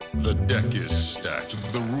The deck is stacked.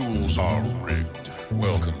 The rules are rigged.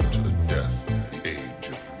 Welcome to the death, the age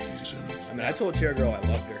of reason. I mean, I told Chair Girl I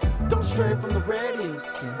loved her. Don't stray from the radius.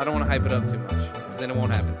 I don't want to hype it up too much, because then it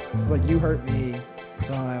won't happen. It's like you hurt me,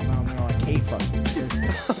 so I'm gonna like hate fucking you.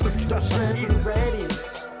 Don't stray from the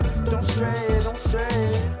radius. Don't stray, don't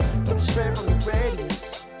stray. Don't stray from the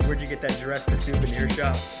radius. Where'd you get that dress, the souvenir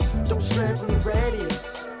shop? Don't stray from the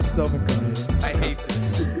radius. Self-incriminating. I hate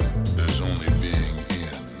this. There's only being in and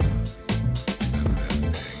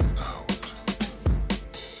then being out.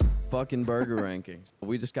 Fucking burger rankings.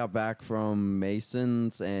 We just got back from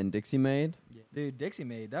Mason's and Dixie Made. Dude, Dixie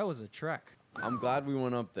Made, that was a trek. I'm glad we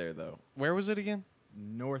went up there though. Where was it again?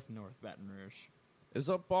 North Baton Rouge. It was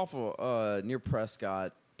up off of near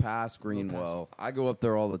Prescott, past Greenwell. I go up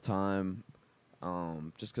there all the time,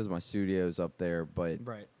 just because my studio's up there. But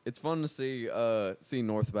Right. it's fun to see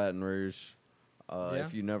North Baton Rouge. Yeah.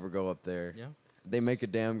 If you never go up there, Yeah. they make a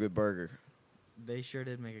damn good burger. They sure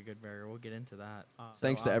did make a good burger. We'll get into that.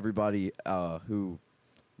 Thanks to everybody who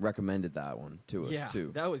recommended that one to us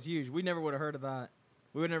too. That was huge. We never would have heard of that.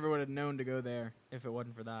 We never would have known to go there if it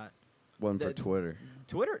wasn't for that. One for that- Twitter.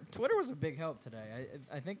 Twitter was a big help today.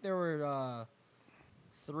 I think there were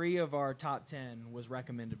 3 of our top 10 was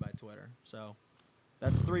recommended by Twitter. So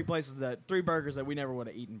that's 3 burgers that we never would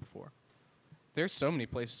have eaten before. There's so many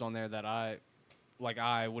places on there that I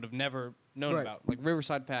would have never known Right. about. Like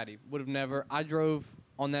Riverside Patty, would have never. I drove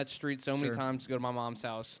on that street so many Sure. times to go to my mom's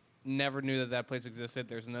house. Never knew that place existed.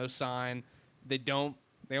 There's no sign. They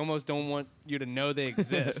almost don't want you to know they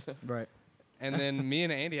exist. Right. And then me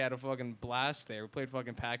and Andy had a fucking blast there. We played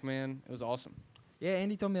fucking Pac-Man. It was awesome. Yeah,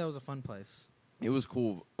 Andy told me that was a fun place. It was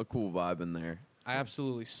cool, a cool vibe in there. I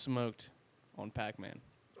absolutely smoked on Pac-Man.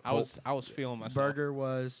 I was feeling myself. Burger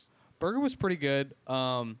was Burger was pretty good.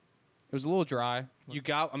 It was a little dry. You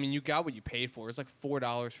got what you paid for. It was like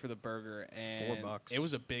 $4 for the burger, and $4. it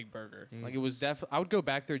was a big burger. Jesus. Like it was I would go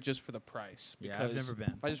back there just for the price. Yeah, I've because never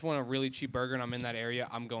been. If I just want a really cheap burger and I'm in that area,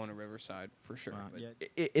 I'm going to Riverside for sure. Wow, Like,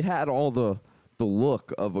 yeah. It had all the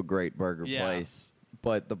look of a great burger Yeah. place,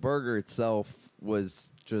 but the burger itself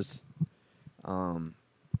was just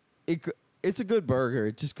it's a good burger.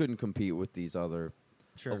 It just couldn't compete with these other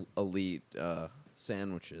Sure. elite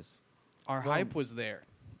sandwiches. Our hype was there.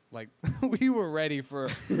 Like we were ready for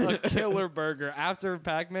a killer burger. After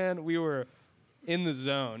Pac-Man, we were in the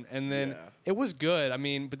zone, and then Yeah. it was good. I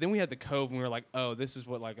mean, but then we had the Cove, and we were like, "Oh, this is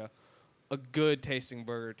what like a good tasting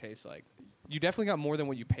burger tastes like." You definitely got more than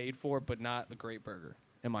what you paid for, but not a great burger,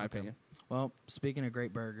 in my opinion. Well, speaking of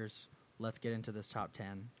great burgers, let's get into this top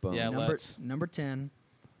 10. Boom. Yeah, let's. Number 10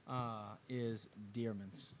 is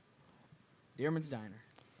Dearman's. Dearman's Diner.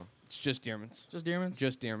 It's just Dearman's. Just Dearman's?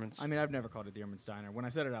 Just Dearman's. I mean, I've never called it Dearman's Diner. When I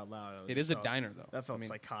said it out loud, It is a diner, though. That felt I mean-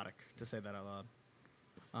 psychotic to say that out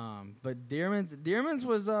loud. But Dearman's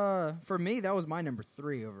was for me. That was my number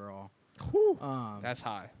 3 overall. That's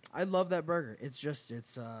high. I love that burger. It's just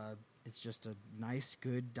a nice,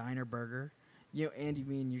 good diner burger. You know, Andy,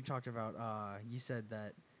 you talked about. You said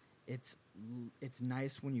that it's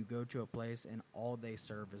nice when you go to a place and all they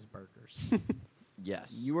serve is burgers.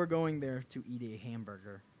 Yes, You are going there to eat a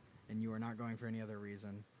hamburger, and you are not going for any other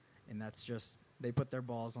reason. And that's just they put their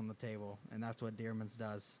balls on the table, and that's what Dearman's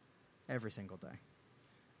does every single day.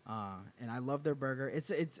 And I love their burger.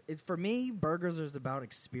 It's for me, burgers is about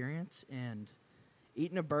experience, and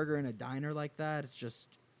eating a burger in a diner like that,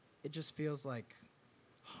 it just feels like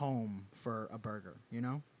home for a burger. You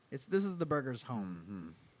know, this is the burger's home. Mm-hmm.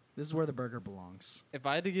 This is where the burger belongs. If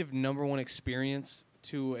I had to give number one experience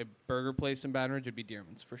to a burger place in Baton Rouge, it'd be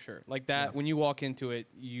Dearman's for sure. Like that, Yeah. when you walk into it,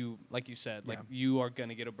 like you said, like Yeah. you are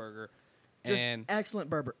gonna get a burger. Just And excellent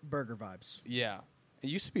burger vibes. yeah, it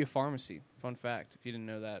used to be a pharmacy. Fun fact, if you didn't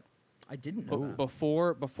know that. I didn't know that.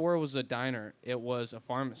 Before it was a diner, it was a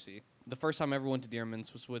pharmacy. The first time I ever went to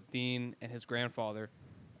Dearman's was with Dean and his grandfather,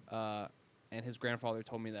 and his grandfather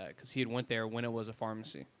told me that because he had went there when it was a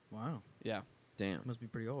pharmacy. Wow, Yeah, damn. must be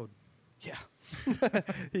pretty old. yeah.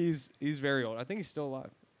 he's very old. I think he's still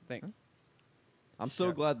alive. I think. Huh? I'm so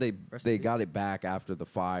Shit. glad they Rest in got peace. it back after the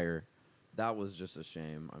fire. That was just a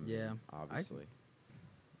shame. I mean, Yeah. obviously.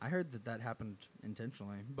 I heard that happened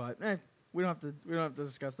intentionally, but we don't have to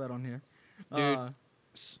discuss that on here. Dude,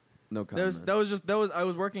 No comment. I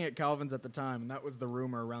was working at Calvin's at the time, and that was the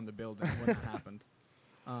rumor around the building when that happened.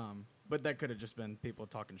 But that could have just been people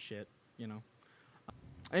talking shit, you know.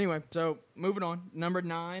 Anyway, so moving on. Number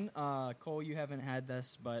 9, Cole, you haven't had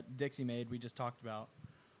this, but Dixie Made we just talked about.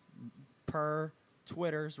 Per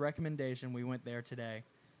Twitter's recommendation, we went there today.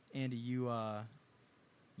 Andy, you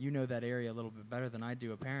know that area a little bit better than I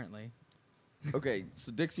do, apparently. Okay,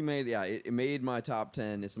 so Dixie made, it made my top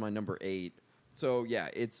 10. It's my number 8. So, yeah,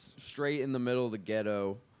 it's straight in the middle of the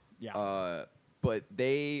ghetto. Yeah. But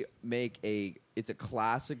they make it's a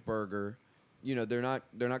classic burger. You know, they're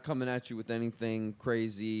not coming at you with anything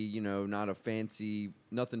crazy, you know, nothing fancy.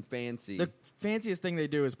 The fanciest thing they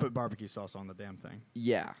do is put barbecue sauce on the damn thing.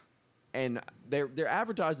 Yeah. And they're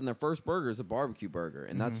advertising their first burger as a barbecue burger.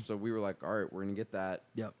 And that's so we were like, all right, we're going to get that.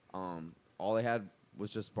 Yep. All they had was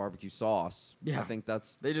just barbecue sauce. Yeah. I think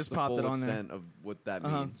that's They just the popped it full on there. extent of what that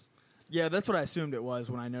Uh-huh. means. Yeah, that's what I assumed it was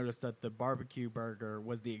when I noticed that the barbecue burger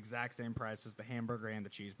was the exact same price as the hamburger and the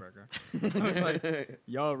cheeseburger. I was like,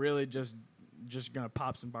 y'all really just going to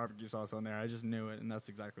pop some barbecue sauce on there. I just knew it, and that's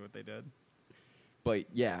exactly what they did. But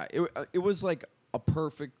yeah, it was like a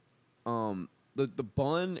perfect the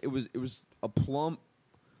bun, it was a plump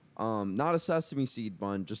not a sesame seed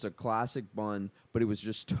bun, just a classic bun, but it was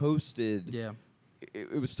just toasted. Yeah.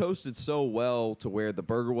 It was toasted so well to where the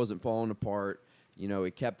burger wasn't falling apart. You know,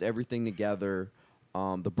 it kept everything together.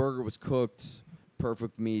 The burger was cooked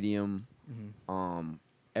perfect medium. Mm-hmm.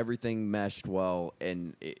 Everything meshed well,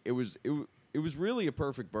 and it was really a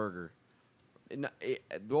perfect burger.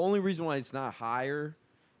 The only reason why it's not higher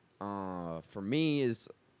for me is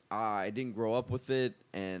I didn't grow up with it,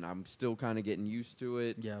 and I'm still kind of getting used to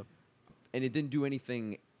it. Yeah. And it didn't do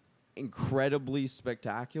anything incredibly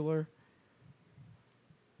spectacular,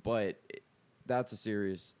 but that's a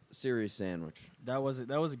serious sandwich. That was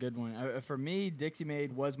a good one. For me, Dixie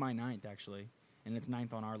Made was my 9th, actually, and it's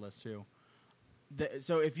 9th on our list, too.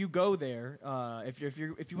 So if you go there, if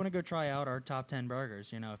you want to go try out our top 10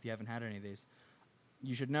 burgers, you know, if you haven't had any of these,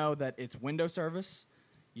 you should know that it's window service.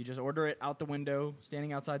 You just order it out the window,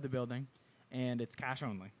 standing outside the building, and it's cash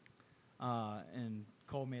only. And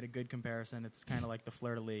Cole made a good comparison. It's kind of like the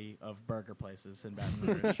fleur-de-lis of burger places in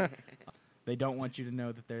Baton Rouge. They don't want you to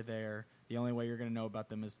know that they're there. The only way you're going to know about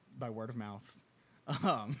them is by word of mouth.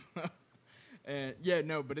 And yeah,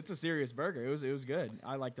 no, but it's a serious burger. It was good.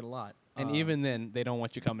 I liked it a lot. And even then, they don't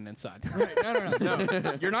want you coming inside. Right.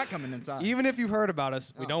 No. You're not coming inside. Even if you've heard about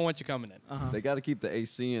us, we don't want you coming in. They got to keep the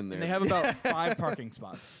AC in there. And they have about 5 parking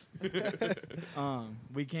spots.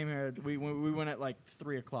 We came here. We went at like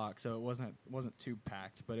 3:00, so it wasn't too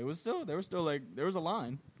packed, but it was still there was a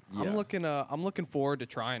line. Yeah. I'm looking forward to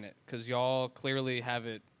trying it because y'all clearly have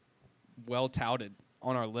it well touted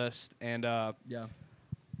on our list. And Yeah.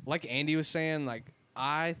 like Andy was saying, like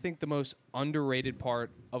I think the most underrated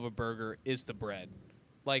part of a burger is the bread,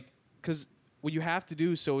 like because what you have to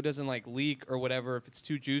do so it doesn't like leak or whatever if it's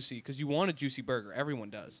too juicy, because you want a juicy burger, everyone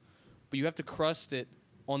does, but you have to crust it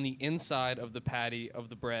on the inside of the patty of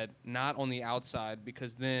the bread, not on the outside,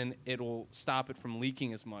 because then it'll stop it from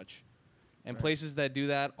leaking as much. And places that do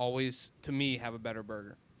that always, to me, have a better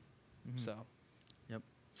burger. So, Yep.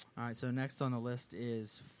 All right. So next on the list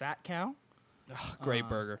is Fat Cow. great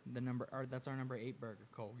burger. That's our number 8 burger.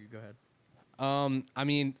 Cole, you go ahead. I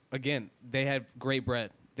mean, again, they have great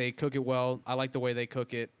bread. They cook it well. I like the way they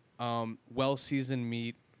cook it. Well-seasoned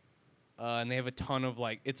meat. And they have a ton of,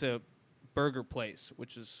 like, it's a burger place,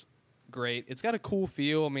 which is great. It's got a cool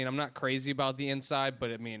feel. I mean, I'm not crazy about the inside,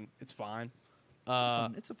 but, I mean, it's fine.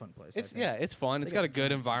 It's a fun place. It's fun. They It's got a good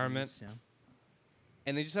giant environment. TVs, yeah.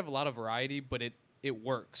 And they just have a lot of variety, but it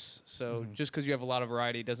works. So just because you have a lot of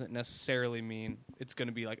variety doesn't necessarily mean it's going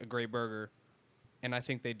to be, like, a great burger. And I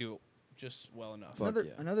think they do it just well enough.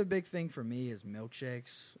 Another big thing for me is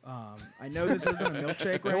milkshakes. I know this isn't a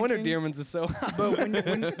milkshake No wonder ranking, Dearman's is so high.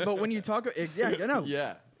 but when you talk, yeah, you know,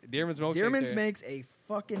 Yeah. Dearman's milkshake. Dearman's makes a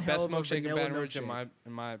fucking hell best of a milkshake in vanilla Baton Rouge, milkshake.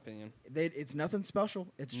 in my opinion. It's nothing special.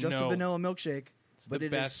 It's just a No. vanilla milkshake, but the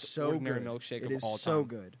it is best so ordinary good. milkshake It of is all so time.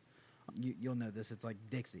 good. You'll know this. It's like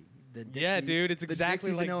Dixie. The Dixie Yeah, dude, it's the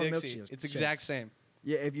exactly Dixie like vanilla Dixie. milkshake It's exact shakes. same.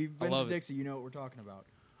 Yeah, if you've been to love it. Dixie, you know what we're talking about.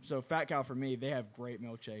 So Fat Cow for me, they have great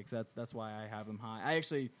milkshakes. That's why I have them high.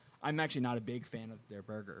 I'm actually not a big fan of their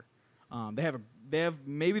burger. They have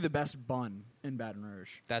maybe the best bun in Baton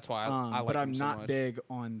Rouge. That's why I like but I'm them so not much. big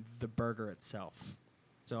on the burger itself.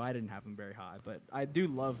 So I didn't have them very high, but I do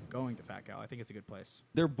love going to Fat Cow. I think it's a good place.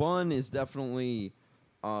 Their bun is definitely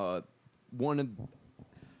one of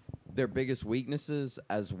their biggest weaknesses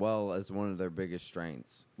as well as one of their biggest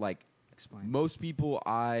strengths. Like, Explain. most people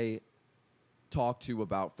I talk to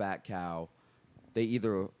about Fat Cow, they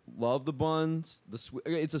either love the buns,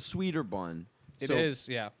 it's a sweeter bun. It So is,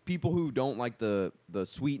 yeah. people who don't like the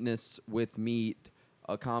sweetness with meat,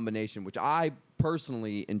 a combination, which I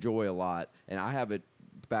personally enjoy a lot, and I have it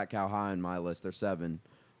Fat Cow high on my list. They're 7.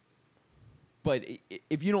 But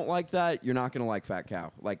if you don't like that, you're not going to like Fat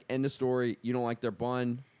Cow. Like, end of story. You don't like their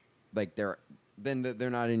bun, like they're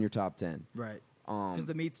not in your top 10. Right. Because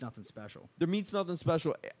the meat's nothing special. The meat's nothing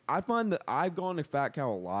special. I find that I've gone to Fat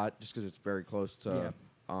Cow a lot just because it's very close to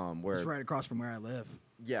where It's right across from where I live.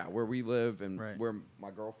 Yeah, where we live and Right. where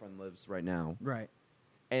my girlfriend lives right now. Right.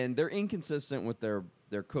 And they're inconsistent with their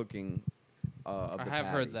cooking of I the have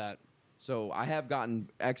heard patties. that. So I have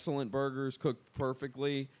gotten excellent burgers cooked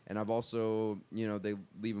perfectly, and I've also, they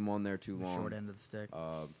leave them on there too The long. short end of the stick.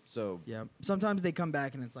 So Yeah. Sometimes they come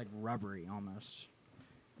back and it's like rubbery almost.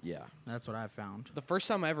 yeah, That's what I've found. The first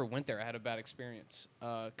time I ever went there, I had a bad experience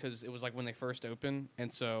because it was like when they first opened,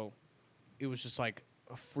 and so it was just like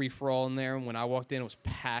a free for all in there. And when I walked in, it was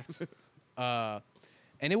packed,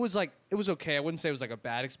 and it was okay. I wouldn't say it was like a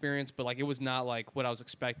bad experience, but like it was not like what I was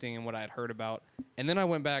expecting and what I had heard about. And then I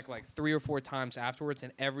went back like 3 or 4 times afterwards,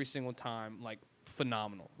 and every single time like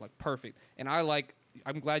phenomenal, like perfect. And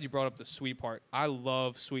I'm glad you brought up the sweet part. I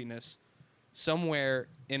love sweetness somewhere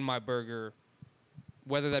in my burger,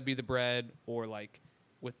 whether that be the bread or like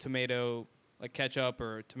with tomato, like ketchup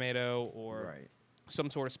or tomato or right. some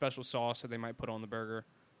sort of special sauce that they might put on the burger.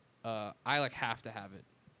 I like have to have it,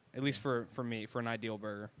 at least for me, for an ideal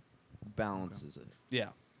burger. Balances it. Yeah.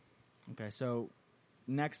 Okay, so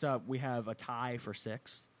next up we have a tie for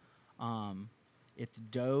 6th. It's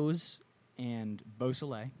Doe's and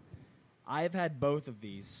Beausoleil. I've had both of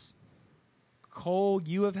these. Cole,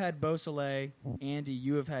 you have had Beausoleil. Andy,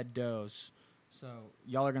 you have had Doe's. So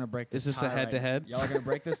y'all are gonna break this. Is this a tie head-to-head? Right, y'all are gonna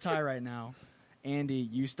break this tie right now. Andy,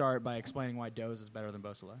 you start by explaining why Doe's is better than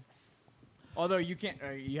Beausoleil. Although you can't,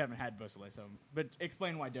 you haven't had Beausoleil, so but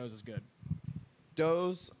explain why Doe's is good.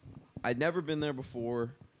 Doe's, I'd never been there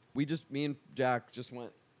before. Me and Jack just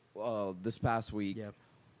went this past week. Yep.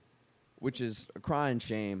 Which is a crying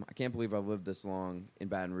shame. I can't believe I've lived this long in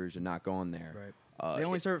Baton Rouge and not gone there. Right. They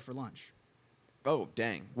only serve it for lunch. Oh,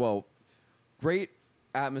 dang. Well, great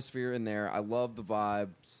atmosphere in there. I love the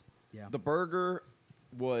vibes. Yeah. The burger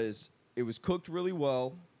was cooked really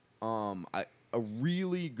well. A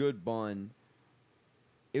really good bun.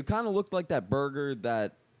 It kind of looked like that burger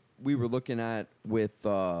that we were looking at with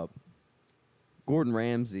Gordon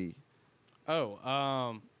Ramsay. Oh,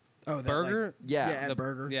 that, burger? Like, Yeah. at the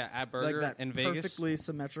Burger. Yeah, at Like Burger that in Vegas. perfectly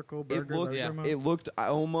symmetrical burger. It looked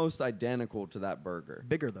almost identical to that burger.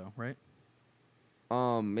 bigger though, right?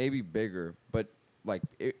 Maybe bigger, but like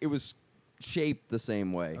it was shaped the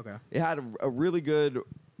same way. Okay. It had a really good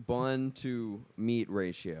bun to meat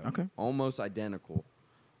ratio. Okay. Almost identical.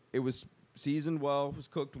 It was seasoned well. Was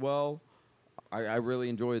cooked well. I really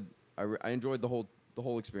enjoyed. I enjoyed the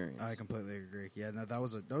whole experience. I completely agree. Yeah, no,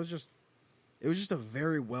 it was just a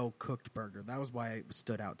very well cooked burger. That was why it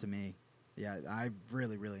stood out to me. Yeah, I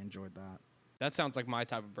really, really enjoyed that. That sounds like my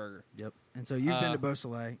type of burger. Yep. And so you've been to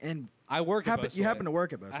Beausoleil, and I work at Beausoleil. you happen to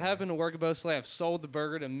work at Beausoleil. I happen to work at Beausoleil. I've sold the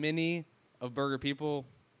burger to many of burger people.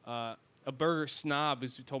 A burger snob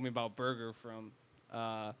who told me about burger from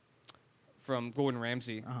Gordon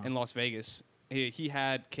Ramsay in Las Vegas. He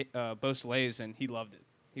had Beausoleil's and he loved it.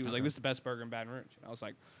 He was like, "This is the best burger in Baton Rouge." And I was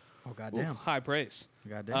like, Oh goddamn! high praise.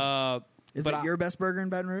 Goddamn! Is it your best burger in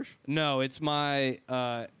Baton Rouge? No, it's my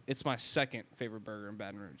second favorite burger in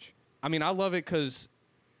Baton Rouge. I mean, I love it because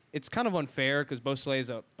it's kind of unfair because Beausoleil is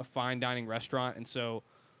a fine dining restaurant, and so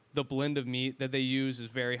the blend of meat that they use is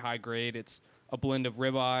very high grade. It's a blend of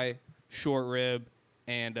ribeye, short rib,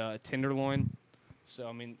 and tenderloin. So,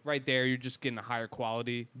 I mean, right there, you're just getting a higher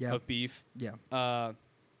quality of beef. Yeah.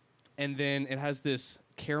 And then it has this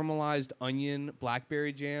caramelized onion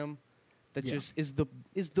blackberry jam that just is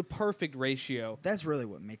the perfect ratio That's really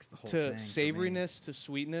what makes the whole to thing for me. savoriness to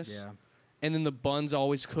sweetness. Yeah. And then the buns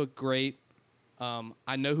always cook great.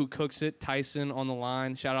 I know who cooks it, Tyson on the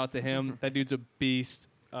line. Shout out to him. That dude's a beast.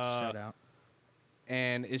 Shout out.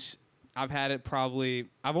 And I've had it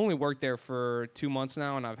I've only worked there for 2 months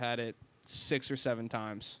now, and I've had it 6 or 7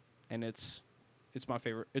 times. And it's my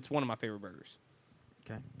favorite. It's one of my favorite burgers.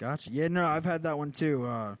 Okay, gotcha. Yeah, no, I've had that one too.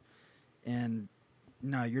 And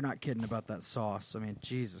no, you're not kidding about that sauce. I mean,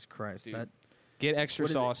 Jesus Christ, Dude, that get extra What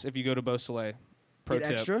is sauce if you go to Beausoleil. Pro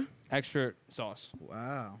get tip. extra. Sauce.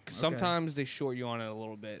 Wow. Okay. Sometimes they short you on it a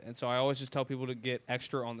little bit, and so I always just tell people to get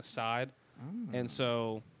extra on the side. And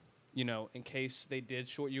so, in case they did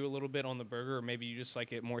short you a little bit on the burger, or maybe you just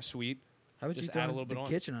like it more sweet. How would you just add a throw little bit the on.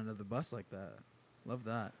 kitchen under the bus like that? Love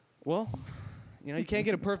that. Well, you can't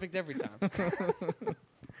get it perfect every time.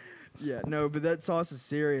 Yeah, no, but that sauce is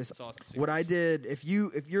serious. Sauce is What I serious. did,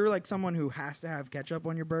 if you're like someone who has to have ketchup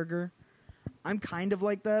on your burger, I'm kind of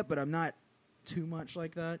like that, but I'm not too much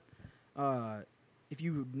like that. if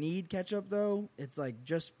you need ketchup though, it's like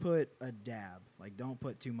just put a dab. Like don't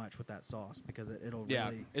put too much with that sauce because it'll Yeah,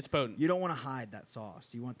 really. it's potent. You don't want to hide that sauce.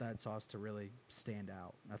 You want that sauce to really stand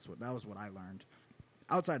out. That was what I learned.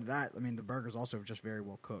 Outside of that, I mean, the burger's also just very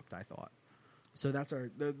well cooked, I thought. So that's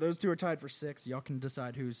those two are tied for 6. Y'all can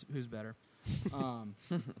decide who's better.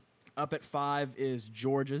 Up at 5 is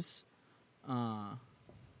George's.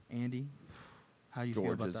 Andy, how do you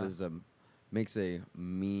feel about George's that? makes a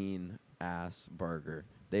mean ass burger.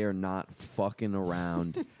 They are not fucking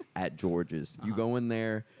around at George's. You go in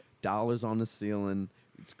there, dollars on the ceiling.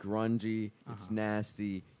 It's grungy. It's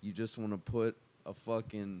nasty. You just want to put a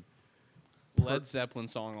fucking Led Zeppelin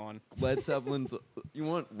song on. Led Zeppelin's. You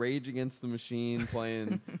want Rage Against the Machine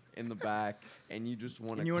playing in the back, and you just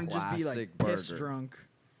want And you a want to just be like classic burger. piss drunk.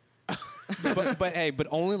 but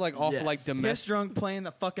only like off Yes. of like Piss domestic. drunk playing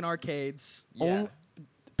the fucking arcades. Yeah.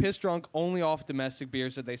 Piss drunk only off domestic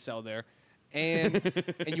beers that they sell there. And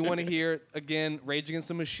you want to hear again Rage Against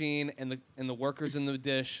the Machine and the workers in the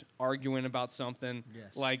dish arguing about something.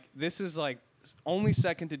 Yes. Like this is like only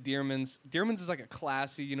second to Dearman's. Dearman's is like a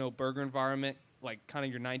classy, burger environment, like kind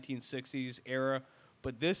of your 1960s era,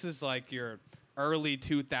 but this is like your early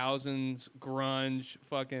 2000s grunge,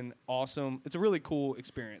 fucking awesome. It's a really cool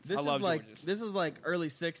experience. I love George's. This is like early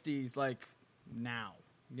 '60s, like now.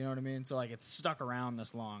 You know what I mean? So like it's stuck around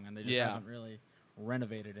this long, and they just haven't really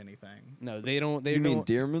renovated anything. No, they don't. They You mean don't.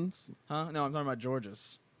 Dearman's? Huh? No, I'm talking about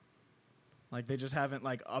George's. Like they just haven't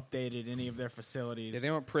like updated any of their facilities. Yeah, they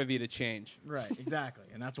aren't privy to change. Right, exactly,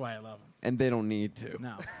 and that's why I love them. And they don't need to.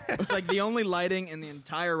 No, it's like the only lighting in the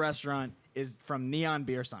entire restaurant is from neon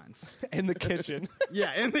beer signs. In the kitchen.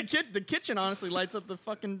 Yeah, and the kitchen honestly lights up the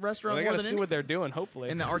fucking restaurant They more got to than see anything. what they're doing. Hopefully.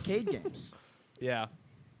 In the arcade games. Yeah.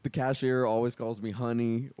 The cashier always calls me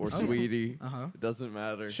honey or sweetie. It doesn't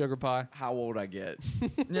matter Sugar pie. how old I get.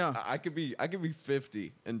 Yeah. I could be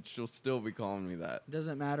 50 and she'll still be calling me that.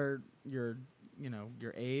 Doesn't matter your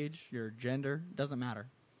age, your gender. Doesn't matter.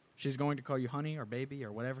 She's going to call you honey or baby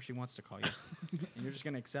or whatever she wants to call you, and you're just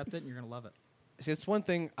going to accept it and you're going to love it. See, it's one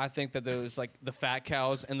thing I think that those like the Fat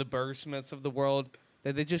Cows and the Burger Smiths of the world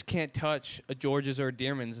that they just can't touch a George's or a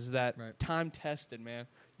Dearman's is that Right. time tested, man.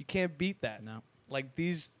 You can't beat that. No. Like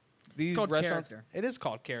these called restaurants. character. It is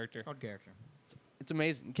called character. It's called character. It's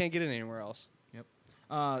amazing. You can't get it anywhere else.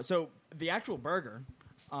 Yep. So the actual burger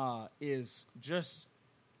is just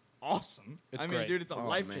awesome. It's I mean, great. dude, it's a Oh,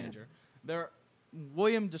 life man. changer.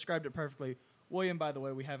 William described it perfectly. William, by the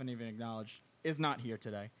way, we haven't even acknowledged, is not here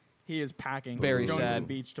today. He is packing. Very He's going to sad. the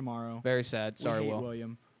beach tomorrow. Very sad. We Sorry, hate Will.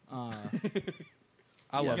 William. I He's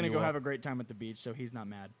love going to you, go Will. have a great time at the beach, so he's not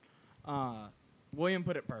mad. William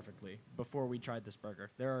put it perfectly before we tried this burger.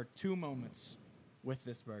 There are 2 moments with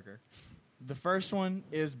this burger. The first one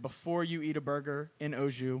is before you eat a burger in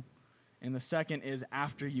Oju, and the second is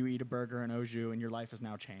after you eat a burger in Oju and your life has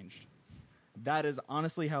now changed. That is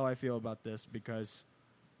honestly how I feel about this because,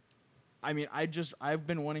 I mean, I've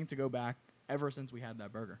been wanting to go back ever since we had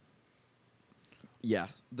that burger. Yeah,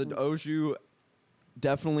 the Oju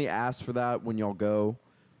definitely ask for that when y'all go.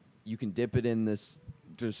 You can dip it in this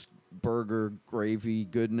just burger gravy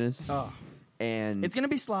goodness, and It's going to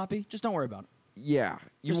be sloppy. Just don't worry about it. yeah,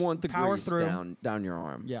 you just want the power grease through. down your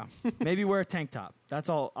arm. Yeah, maybe wear a tank top. That's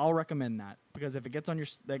all. I'll recommend that because if it gets on your,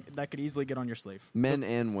 that could easily get on your sleeve. Men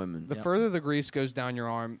and women. The Yep. further the grease goes down your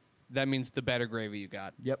arm, that means the better gravy you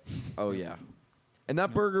got. Yep. Oh yeah, and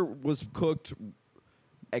that burger was cooked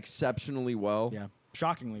exceptionally well. Yeah.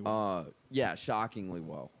 Shockingly well. Yeah, shockingly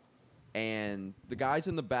well. And the guys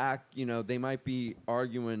in the back, they might be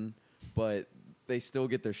arguing, but they still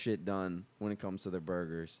get their shit done when it comes to their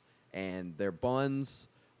burgers. And their buns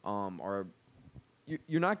are...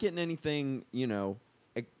 You're not getting anything,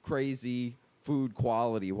 crazy food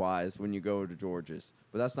quality-wise when you go to George's.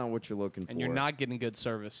 But that's not what you're looking for. And you're not getting good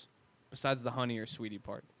service, besides the honey or sweetie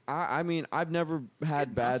part. I mean, I've never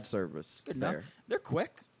had bad service Good there. enough. They're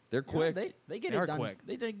quick. They're You know, quick. they get They it are done. quick.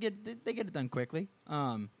 They get it done quickly.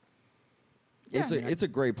 Yeah, It's a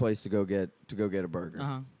great place to go get a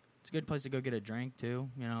burger. It's a good place to go get a drink too.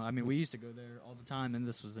 I mean, we used to go there all the time, and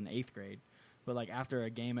this was in 8th grade. But like after a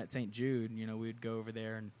game at St. Jude, we'd go over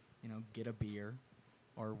there and get a beer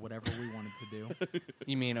or whatever we wanted to do.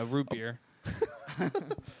 You mean a root beer?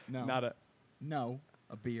 No, Not a.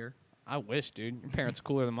 a beer. I wish, dude. Your parents are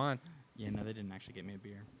cooler than mine. Yeah, no, they didn't actually get me a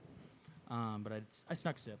beer. But I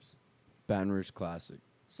snuck sips. Baton Rouge Classic.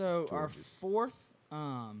 So our George's. fourth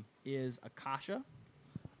is Akasha,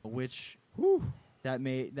 which that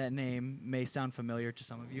name may sound familiar to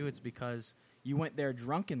some of you. It's because you went there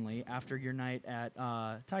drunkenly after your night at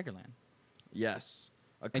Tigerland. Yes.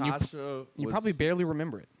 And you Akasha You was- probably barely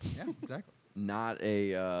remember it. Yeah, exactly. not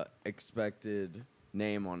a expected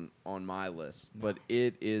name on my list, but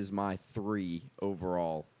it is my 3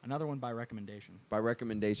 overall. Another one by recommendation. By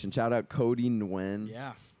recommendation, shout out Cody Nguyen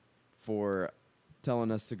Yeah. for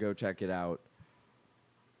telling us to go check it out.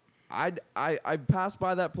 I passed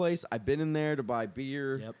by that place. I've been in there to buy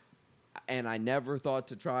beer. Yep. And I never thought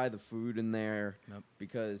to try the food in there Nope.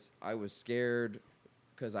 because I was scared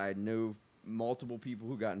because I knew multiple people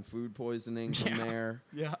who gotten food poisoning from there.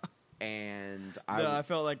 Yeah. And I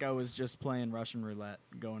felt like I was just playing Russian roulette,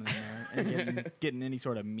 going in there and getting any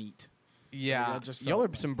sort of meat. Yeah, I just y'all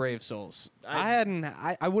felt are some brave souls.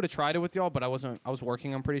 I- I would have tried it with y'all, but I wasn't. I was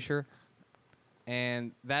working. I'm pretty sure.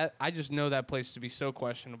 And that I just know that place to be so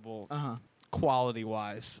questionable, Uh-huh. quality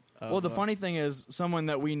wise. Well, the funny thing is, someone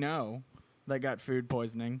that we know that got food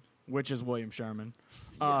poisoning, which is William Sherman,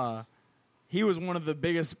 he was one of the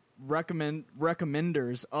biggest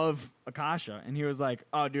recommenders of Akasha, and he was like,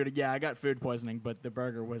 "Oh, dude, yeah, I got food poisoning, but the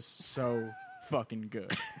burger was so fucking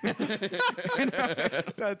good."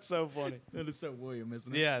 That's so funny. That is so William,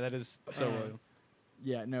 isn't it? Yeah, that is so. William.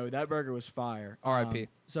 Yeah, no, that burger was fire. R.I.P..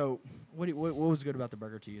 So, what was good about the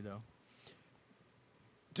burger to you, though?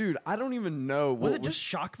 dude, I don't even know. Was it just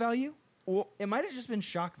shock value? Well, It might have just been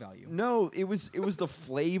shock value. no, it was the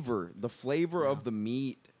flavor, of the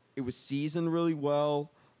meat. It was seasoned really well.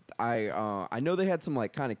 I know they had some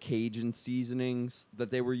like kind of Cajun seasonings that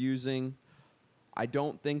they were using. I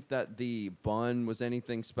don't think that the bun was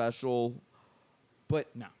anything special, but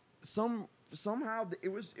No. somehow it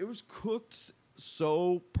was cooked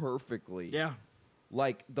so perfectly. Yeah.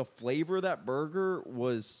 Like the flavor of that burger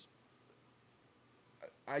was.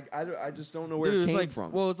 I just don't know where Dude, it it's came like,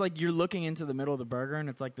 from. Well, it's like you're looking into the middle of the burger, and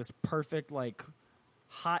it's like this perfect, like,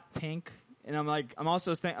 hot pink. And I'm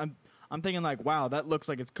also thinking like, wow, that looks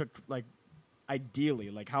like it's cooked like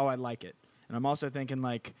ideally, like how I like it. And I'm also thinking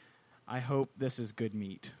like, I hope this is good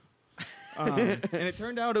meat. And it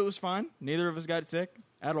turned out it was fine. Neither of us got sick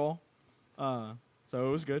at all. So it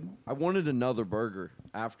was good. I wanted another burger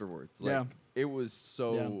afterwards. Like, Yeah. it was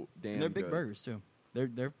so damn. And they're big good. burgers too.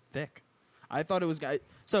 They're thick. I thought it was.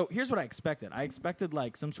 So here's what I expected. I expected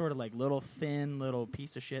like some sort of like thin little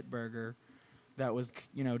piece of shit burger that was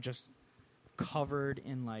just covered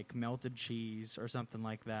in like melted cheese or something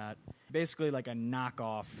like that. Basically like a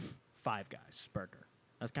knockoff Five Guys burger.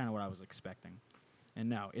 That's kind of what I was expecting. And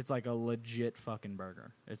no, it's like a legit fucking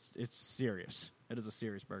burger. It's serious. It is a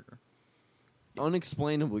serious burger.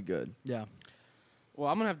 Unexplainably good. Yeah. Well,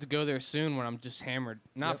 I'm gonna have to go there soon when I'm just hammered.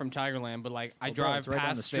 Not Yep. from Tigerland, but like I Well, bro, drive it's right down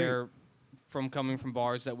the past street. there from coming from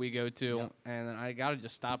bars that we go to, Yep. and then I gotta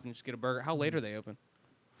just stop and just get a burger. How late are they open?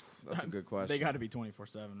 That's a good question. They got to be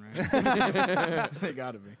 24/7, right? They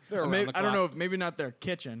got to be. They're Or maybe- around the I don't know clock. if maybe not their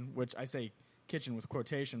kitchen, which I say kitchen with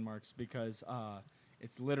quotation marks because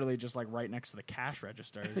it's literally just like right next to the cash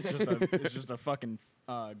register. It's just a fucking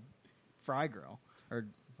fry grill or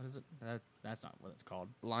what is it? That's not what it's called.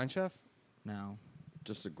 Line chef, No,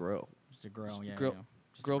 Just a grill. just a grill. Yeah, grill, yeah.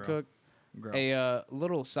 Just a grill cook. Grill. A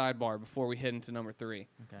little sidebar before we head into number 3.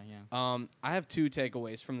 Okay, yeah. I have 2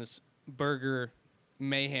 takeaways from this burger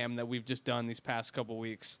mayhem that we've just done these past couple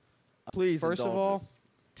weeks. Please. First of indulge all, us.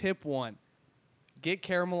 tip 1. Get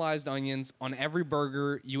caramelized onions on every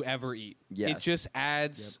burger you ever eat. Yes. It just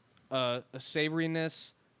adds a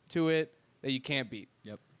savoriness to it that you can't beat.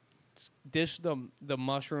 Yep. Dish the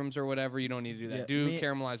mushrooms or whatever. You don't need to do that. Yeah, Do me-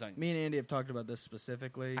 caramelized onions. Me and Andy have talked about this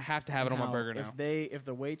specifically. I have to have it on my how burger now. If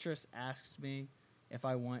the waitress asks me if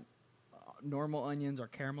I want normal onions or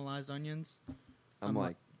caramelized onions, I'm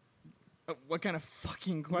like, what kind of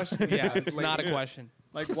fucking question? Yeah, is it's that? not a question.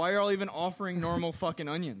 Like, why are y'all even offering normal fucking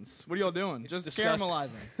onions? What are y'all doing? Just disgusting.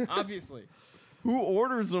 caramelizing, obviously. who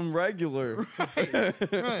orders them regular?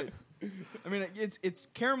 Right. I mean, it's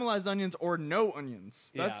caramelized onions or no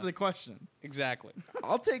onions. That's Yeah. the question. Exactly.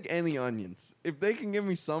 I'll take any onions if they can give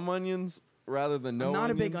me some onions rather than no. I'm not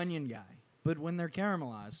a big onions. onion guy, but when they're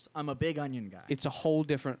caramelized, I'm a big onion guy. It's a whole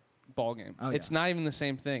different ballgame. Oh, It's yeah. not even the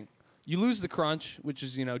same thing. You lose the crunch, which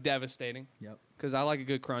is devastating. Yep. Because I like a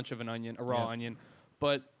good crunch of an onion, a raw Yep. onion,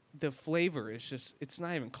 but the flavor is just—it's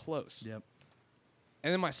not even close. Yep.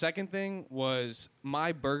 And then my second thing was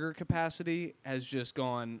my burger capacity has just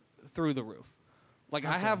gone through the roof. Like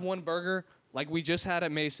I have one burger, like we just had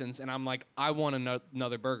at Mason's, and I'm like, I want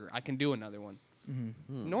another burger. I can do another one.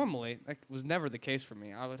 Normally, that was never the case for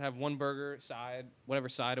me. I would have one burger, side, whatever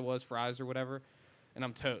side it was, fries or whatever, and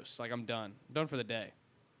I'm toast. Like I'm done for the day.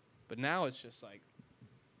 But now it's just like,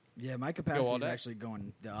 Yeah, my all capacity is day? actually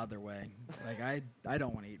going the other way. Like I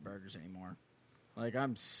don't want to eat burgers anymore. Like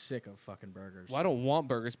I'm sick of fucking burgers. well, I don't want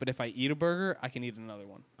burgers, but if I eat a burger, I can eat another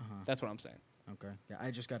one. That's what I'm saying. Okay. Yeah,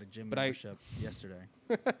 I just got a gym But membership yesterday.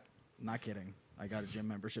 Not kidding. I got a gym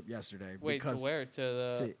membership yesterday. Wait, to because where? To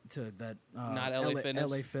the to that Not LA Fitness?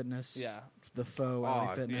 LA Fitness. Yeah. The faux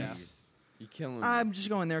LA Fitness. You killing me. I'm just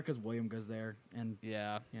going there because William goes there, and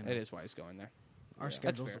yeah. You know. It is why he's going there. our That's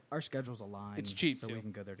schedules fair. align. It's cheap, so too. we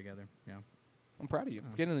can go there together. Yeah. I'm proud of you.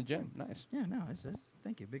 Get in the gym. Nice. Yeah. No. It's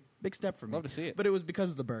thank you. Big step for me. Love to see it. But it was because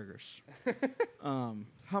of the burgers.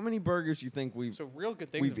 How many burgers do you think So real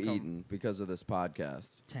good things we've have come. eaten because of this podcast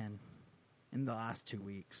 10 in the last 2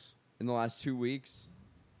 weeks. in the last 2 weeks,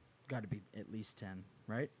 Got to be at least 10,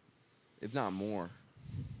 right? if not more?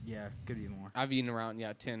 Yeah, could be more. I've eaten around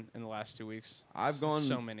 10 in the last 2 weeks. I've S- gone-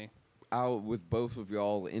 so many. Out with both of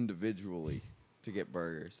y'all individually to get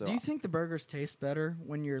burgers. So Do you think the burgers taste better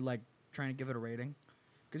when you're like trying to give it a rating?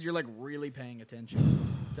 Because you're like really paying attention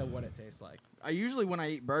to what it tastes like. I usually when I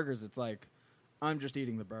eat burgers, it's like I'm just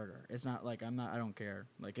eating the burger. It's not like I don't care.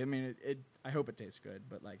 Like I mean, I hope it tastes good,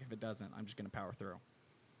 but like if it doesn't, I'm just gonna power through.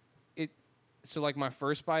 So like my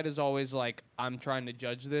first bite is always like I'm trying to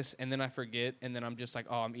judge this, and then I forget, and then I'm just like,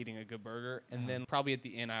 oh, I'm eating a good burger, and then probably at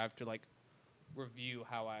the end I have to like review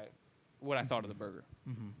what I thought of the burger.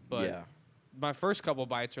 But yeah. my first couple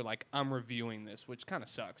bites are like I'm reviewing this, which kind of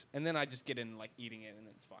sucks, and then I just get in like eating it, and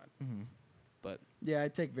it's fine. But Yeah, I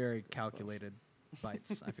take very calculated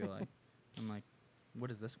bites. I feel like I'm like,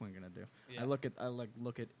 what is this one gonna do? Yeah. I look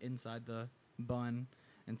at inside the bun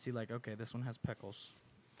and see like, okay, this one has pickles.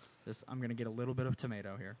 This I'm gonna get a little bit of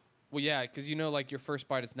tomato here. well, yeah, because like your first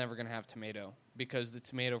bite is never gonna have tomato because the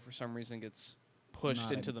tomato for some reason gets pushed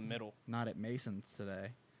Not into at- the middle. Not at Mason's today,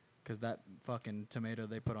 because that fucking tomato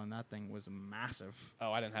they put on that thing was massive.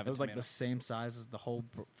 Oh, I didn't have It was tomato. like the same size as the whole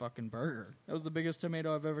fucking burger. That was the biggest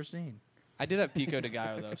tomato I've ever seen. I did have pico de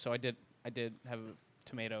gallo though, so I did have a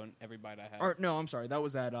tomato in every bite I had. Or no, I'm sorry, that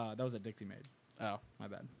was at Dicty Made. Oh, My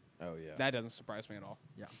bad. Oh yeah. that doesn't surprise me at all.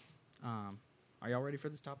 Yeah. Are y'all ready for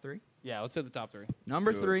this top three? Yeah, let's hit the top three.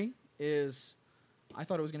 Number do it. 3 is, I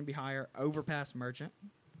thought it was going to be higher. Overpass Merchant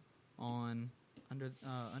on under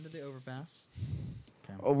the overpass.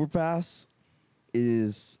 Okay. Overpass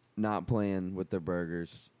is not playing with their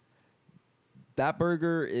burgers. That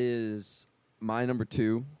burger is my number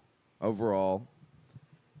 2 overall.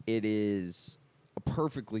 It is a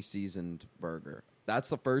perfectly seasoned burger. That's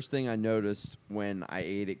the first thing I noticed when I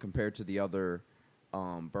ate it compared to the other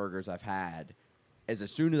burgers I've had. As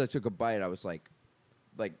soon as I took a bite, I was like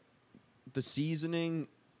the seasoning.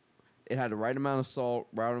 It had the right amount of salt,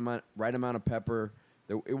 right amount of pepper.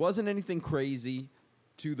 It wasn't anything crazy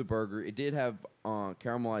to the burger. It did have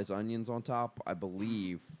caramelized onions on top, I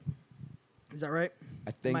believe. Is that right?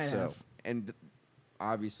 I think Might so. have. And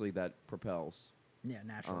obviously that propels. Yeah,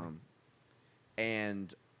 naturally.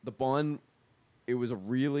 And the bun, it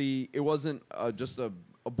wasn't just a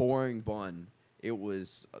boring bun. It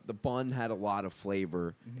was, the bun had a lot of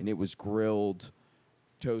flavor, and it was grilled,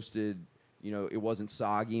 toasted. You know, it wasn't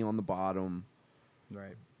soggy on the bottom.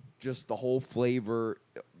 Right. Just the whole flavor,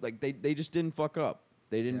 like they just didn't fuck up.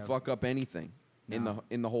 They didn't Yeah. fuck up anything No.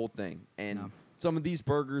 in the whole thing. And No. some of these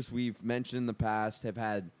burgers we've mentioned in the past have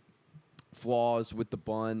had flaws with the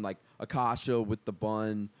bun, like Akasha with the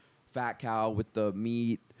bun, Fat Cow with the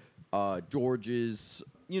meat, George's.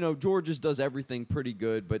 You know, George's does everything pretty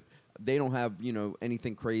good, but they don't have,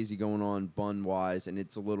 anything crazy going on bun wise, and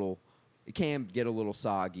it can get a little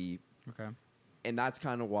soggy. Okay. And that's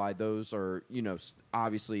kind of why those are,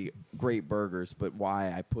 obviously great burgers, but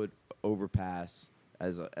why I put Overpass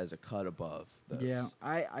as a cut above those. Yeah,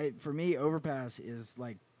 I for me, Overpass is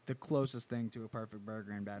like the closest thing to a perfect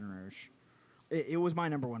burger in Baton Rouge. It was my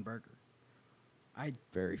number 1 burger.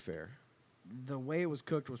 Very fair. The way it was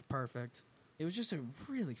cooked was perfect. It was just a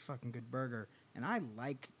really fucking good burger, and I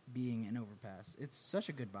like being in Overpass. It's such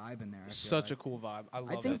a good vibe in there. I feel Such like. a cool vibe. I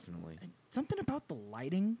love think- it. Definitely. Something about the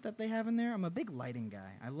lighting that they have in there. I'm a big lighting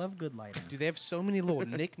guy. I love good lighting. Dude, they have so many little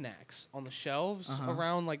knickknacks on the shelves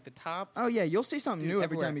around like the top. Oh yeah, you'll see something Dude, new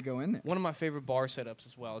every everywhere. time you go in there. One of my favorite bar setups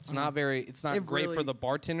as well. It's Uh-huh. not They've great for really- the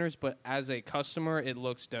bartenders, but as a customer, it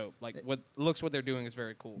looks dope. Like what they're doing is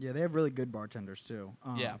very cool. Yeah, they have really good bartenders too.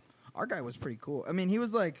 Yeah. Our guy was pretty cool. I mean, he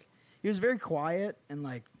was very quiet and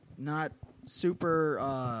like not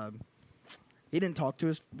super. He didn't talk to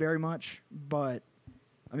us very much, but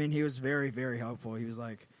I mean, he was very, very helpful. He was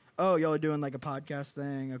like, "Oh, y'all are doing like a podcast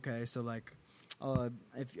thing, okay? So like,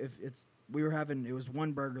 if it's it was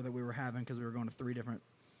one burger that we were having because we were going to 3 different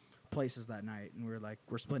places that night, and we were like,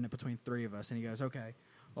 we're splitting it between 3 of us." And he goes, "Okay,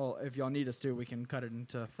 well, if y'all need us to, we can cut it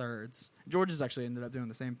into thirds." George's actually ended up doing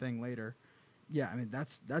the same thing later. Yeah, I mean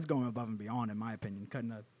that's going above and beyond in my opinion.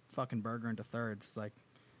 Cutting a fucking burger into thirds, it's like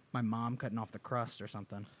my mom cutting off the crust or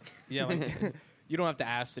something. Yeah, like you don't have to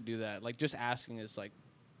ask to do that. Like just asking is like,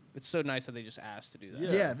 it's so nice that they just asked to do that.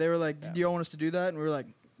 Yeah, they were like, Yeah. "Do you want us to do that?" And we were like,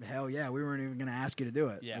 "Hell yeah!" We weren't even going to ask you to do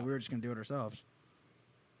it. Yeah. Like, we were just going to do it ourselves.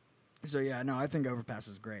 So yeah, no, I think Overpass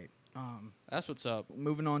is great. That's what's up.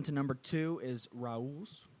 Moving on to number 2 is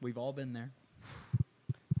Raoul's. We've all been there.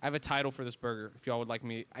 I have a title for this burger. If y'all would like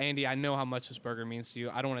me, Andy, I know how much this burger means to you.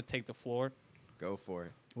 I don't want to take the floor, Go for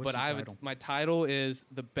it. What's but the I have title? my title is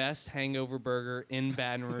the best hangover burger in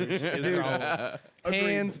Baton Rouge. is Dude. Raoul's.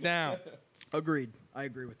 Hands down. Agreed. I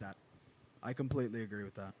agree with that. I completely agree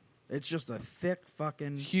with that. It's just a thick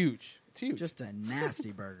fucking, Huge. It's huge. just a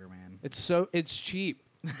nasty burger, man. It's cheap,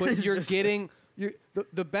 but It's you're just- getting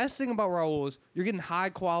the best thing about Raoul is you're getting high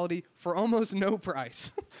quality for almost no price.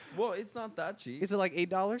 Well, it's not that cheap. Is it like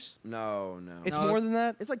 $8? No. It's No, more than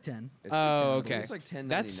that. It's like 10. It's Oh, like 10. okay. It's like $10.99.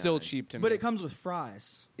 That's still cheap to me. But it comes with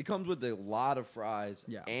fries. It comes with a lot of fries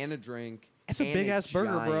Yeah. and a drink. It's a and big-ass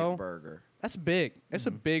burger, giant bro. Burger. That's big. It's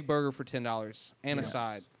a big burger for $10 and a Yes.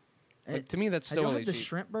 side. Eh, Like, to me, that's Have still y'all really had the cheap.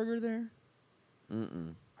 shrimp burger there?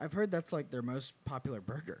 Mm-mm. I've heard that's like their most popular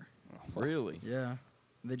burger. Really? Yeah.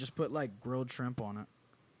 They just put like grilled shrimp on it.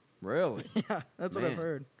 Really? Yeah, that's what I've Man.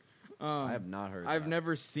 heard. I have not heard I've that.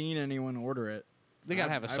 never seen anyone order it. They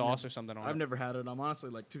gotta have a I've sauce nev- or something on I've it. never had it. I'm honestly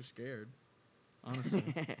like too scared. Honestly.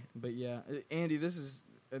 But yeah, Andy, this is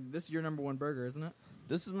your number 1 burger, isn't it?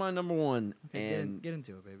 This is my number 1. Okay, and get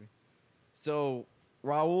into it, baby. so,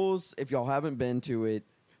 Raoul's, if y'all haven't been to it,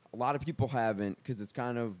 a lot of people haven't because it's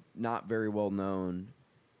kind of not very well known.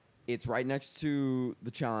 It's right next to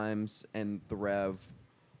the Chimes and the Rev.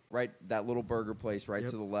 Right, that little burger place right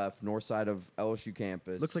Yep. to the left, north side of LSU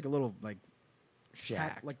campus. Looks like a little like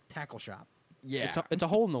shack. tackle shop. yeah, It's a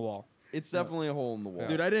hole in the wall. it's definitely a hole in the wall.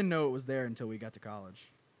 Dude, I didn't know it was there until we got to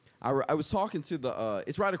college. I was talking to the.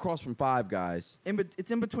 It's right across from Five Guys.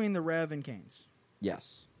 It's in between the Rev and Canes.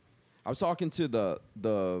 Yes, I was talking to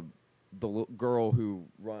the girl who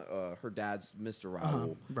run. Her dad's Mr.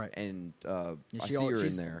 Raoul, right. And Yeah, I see her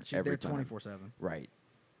in there She's every there time. 24/7. Right.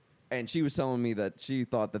 And she was telling me that she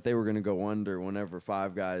thought that they were going to go under whenever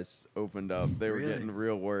Five Guys opened up. They were Really? getting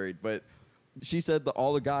real worried. But she said that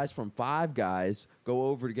all the guys from Five Guys go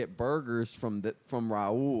over to get burgers from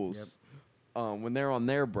Raoul's when they're on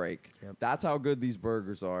their break. Yep. That's how good these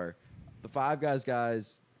burgers are. The Five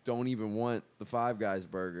guys don't even want the Five Guys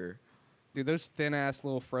burger. Dude, those thin ass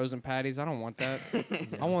little frozen patties, I don't want that.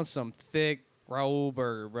 I want some thick Raoul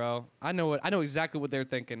burger, bro. I know exactly what they're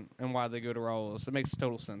thinking and why they go to Raoul's. It makes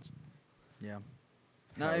total sense. Yeah.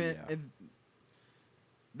 No, Hell I mean, yeah.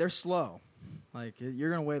 they're slow. Like you're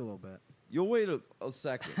gonna wait a little bit. You'll wait a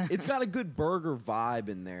second. It's got a good burger vibe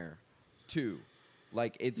in there, too.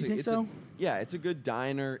 Like it's You think it's so? It's a good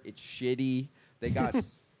diner. It's shitty. They got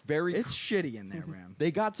very. It's shitty in there, man.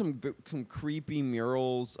 They got some creepy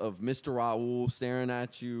murals of Mr. Raoul staring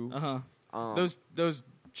at you. Uh-huh. Those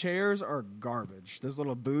chairs are garbage. Those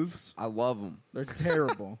little booths, I love them. they're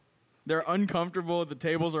terrible. They're uncomfortable. The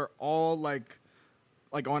tables are all like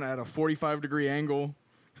on at a 45-degree angle.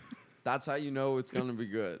 That's how you know it's gonna be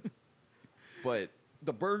good. But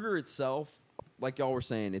the burger itself, like y'all were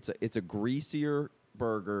saying, it's a greasier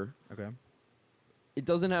burger. Okay. It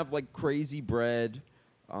doesn't have like crazy bread.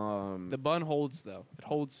 The bun holds though. It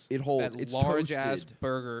holds. It holds. That It's large ass toasted.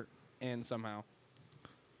 burger in somehow.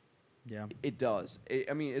 Yeah. It does.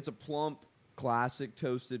 I mean, it's a plump, classic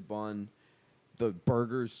toasted bun. The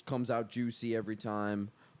burgers comes out juicy every time.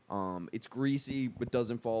 It's greasy but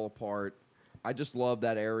doesn't fall apart. I just love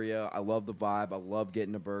that area. I love the vibe. I love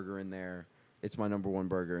getting a burger in there. It's my number 1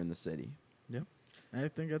 burger in the city. Yep. I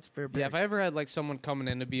think that's a fair. Yeah, pick. if I ever had like someone coming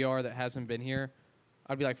into BR that hasn't been here,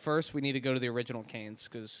 I'd be like, first we need to go to the original Canes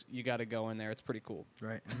because you got to go in there. It's pretty cool.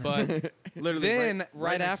 Right. But Literally then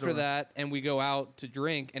right next after door. that, and we go out to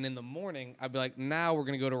drink, and in the morning, I'd be like, now we're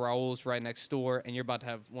gonna go to Raoul's right next door, and you're about to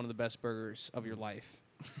have one of the best burgers of your life,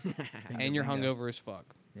 and you're Bingo. hungover as fuck.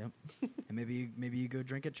 Yep. And maybe you go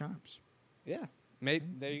drink at Chomps. Yeah, maybe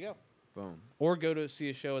there you go. Boom. Or go to see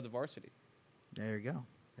a show at the Varsity. There you go.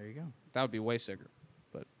 There you go. That would be way sicker.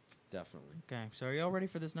 But Definitely. Okay, so are y'all ready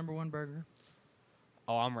for this number 1 burger?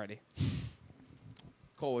 oh, I'm ready.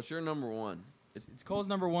 Cole, what's your number 1? It's Cole's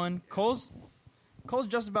number 1. Cole's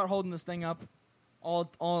just about holding this thing up all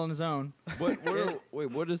on his own.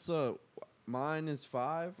 What is mine is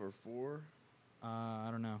 5 or 4? I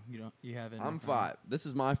don't know. You have it. in I'm front of 5. This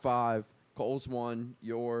is my 5. Cole's 1.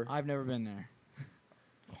 Your you. I've never been there.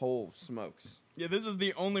 whole smokes. Yeah, this is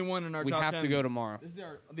the only one in our We top have 10. to go tomorrow. This is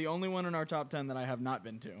the only one in our top 10 that I have not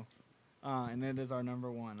been to. And it is our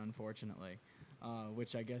number 1, unfortunately,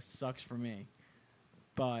 which I guess sucks for me.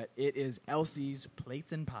 but it is Elsie's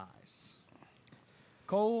Plates and Pies.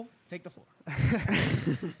 Cole, take the floor.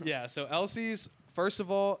 Yeah, so Elsie's, first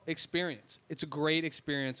of all, experience. It's a great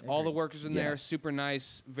experience. All the workers in there, super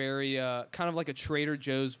nice, very kind of like a Trader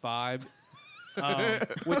Joe's vibe.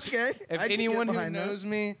 Which, Okay, if I can anyone get who behind that. knows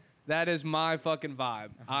me, that is my fucking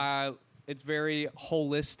vibe. It's very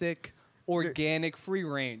holistic, organic, free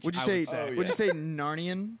range. Would you I say? would say. Would you say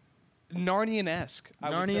Narnian? Narnian-esque? I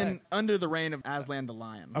would say. Narnian under the reign of Aslan the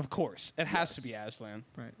Lion. Of course, it has to be Aslan.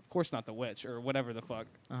 Right. Of course, not the witch or whatever the fuck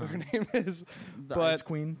her name is. The but Ice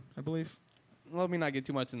Queen, I believe. let me not get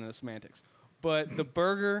too much into the semantics. But the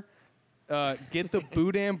burger, get the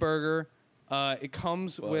Boudin burger. It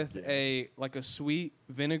comes with a sweet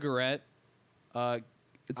vinaigrette.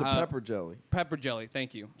 It's a pepper jelly. Pepper jelly.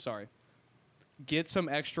 Thank you. Sorry. Get some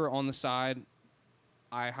extra on the side.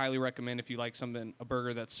 I highly recommend if you like a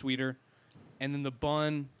burger that's sweeter. And then the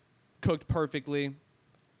bun, cooked perfectly.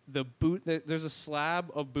 There's a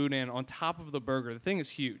slab of boudin on top of the burger. The thing is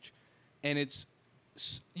huge, and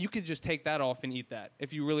you could just take that off and eat that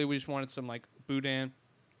if you really just wanted some like boudin.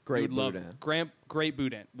 Great you would love boudin. it. Great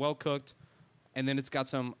boudin, well cooked, and then it's got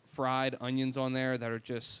some fried onions on there that are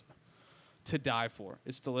just to die for.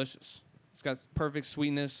 It's delicious. It's got perfect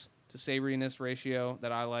sweetness to savoriness ratio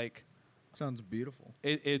that I like. Sounds beautiful.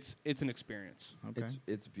 It's an experience. Okay.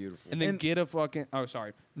 It's beautiful. And then And- get a fucking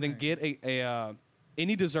get a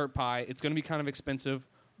any dessert pie. It's going to be kind of expensive,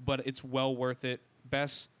 but it's well worth it.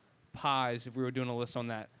 Best pies, if we were doing a list on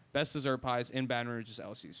that. Best dessert pies in Baton Rouge is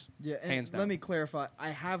Elsie's. Yeah, and hands down. let me clarify. I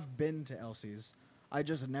have been to Elsie's. I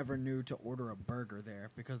just never knew to order a burger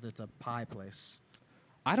there because it's a pie place.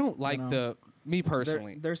 I don't like know, me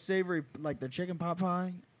personally. Their savory, like the chicken pot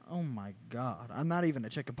pie. Oh my god! I'm not even a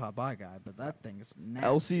chicken pot pie guy, but that thing is nasty.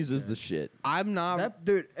 Elsie's is good. the shit. I'm not. That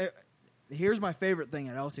dude. Here's my favorite thing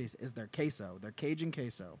at Elsie's is their queso, their Cajun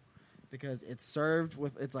queso, because it's served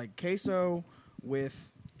with it's like queso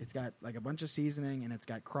with it's got like a bunch of seasoning and it's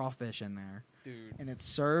got crawfish in there, Dude. and it's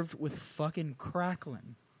served with fucking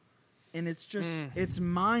crackling, and it's just it's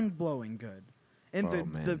mind blowing good, and Oh,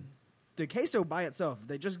 man. the queso by itself, if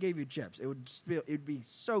they just gave you chips, it'd be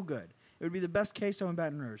so good. It would be the best queso in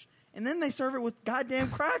Baton Rouge, and then they serve it with goddamn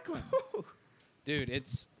crackling. Dude,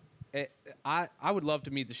 I would love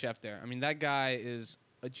to meet the chef there. I mean, that guy is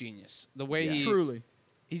a genius. The way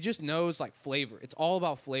he just knows like flavor. It's all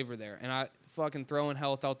about flavor there. And I fucking throwing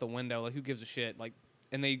health out the window. Like, who gives a shit? Like,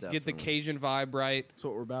 and they get the Definitely. Cajun vibe right. That's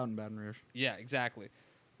what we're about in Baton Rouge. Yeah, exactly.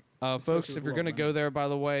 Folks, with if you're Lil going to Wayne. go there, by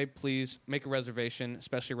the way, please make a reservation,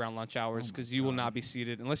 especially around lunch hours, because you will not be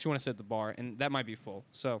seated unless you want to sit at the bar, and that might be full.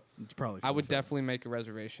 So It's probably. I full would for- definitely make a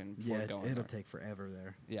reservation before Yeah, going it'll there. take forever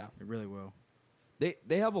there. Yeah. It really will. They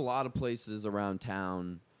have a lot of places around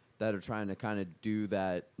town that are trying to kind of do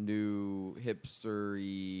that new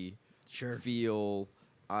hipstery Sure. feel.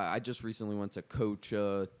 I just recently went to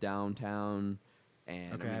Cocha downtown,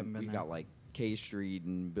 and Okay, I haven't been we there. got like K Street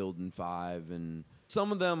and Building 5, and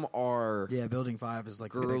some of them are Yeah, Building 5 is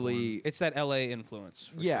like the big girly. It's that LA influence.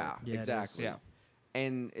 for Yeah, sure. Yeah, it is. exactly. Yeah.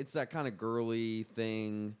 And it's that kind of girly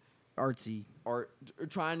thing, one. Artsy. art,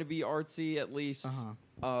 trying to be artsy at least.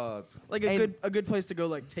 Uh-huh. Like and- a good place to go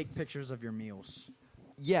like take pictures of your meals.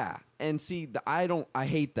 Yeah, and see, I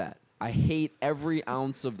hate that. I hate every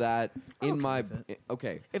ounce of that I'm in okay my. with it.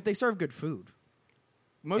 Okay, If they serve good food.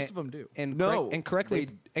 Most of them do. And No, correctly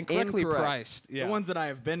incorrect. priced. Yeah. The ones that I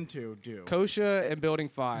have been to do. Kosha and Building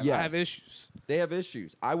 5. I Yes. have issues. they have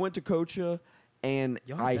issues. I went to Cocha, and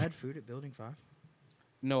Y'all have bad food at Building 5?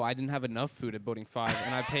 No, I didn't have enough food at Building 5,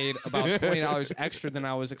 and I paid about $20 extra than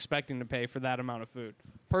I was expecting to pay for that amount of food,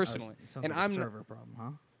 personally. It sounds And like I'm a n- server problem,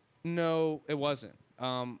 huh? No, it wasn't.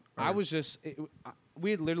 I was just we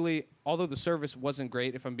had literally, although the service wasn't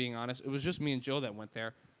great, if I'm being honest, it was just me and Jill that went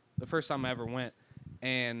there, the first time I ever went,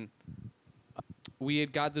 and we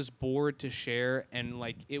had got this board to share, and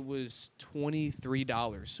like it was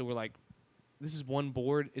 $23. So we're like, this is one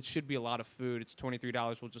board. It should be a lot of food. It's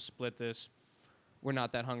 $23. We'll just split this. We're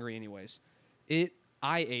not that hungry anyways.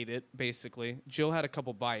 I ate it basically. Jill had a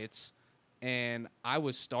couple bites, and I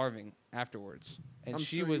was starving afterwards. And I'm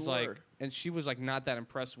she sure was you like, were. not that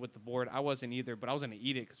impressed with the board. I wasn't either, but I was gonna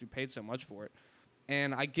eat it because we paid so much for it.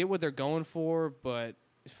 And I get what they're going for, but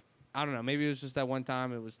I don't know. Maybe it was just that one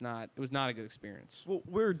time. It was not a good experience. well,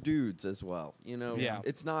 we're dudes as well. You know, Yeah.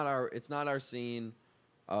 It's not our scene.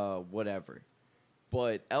 Whatever.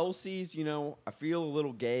 But Elsie's, you know, I feel a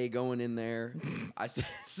little gay going in there. I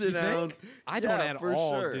sit down. I don't Yeah, at for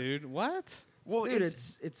all, sure. dude. What? Well, Dude,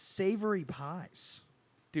 it's savory pies.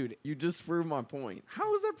 Dude, you just proved my point. How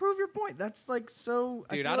does that prove your point? That's like so.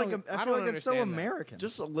 Dude, I I feel don't- like I I feel don't like it's so understand that. American.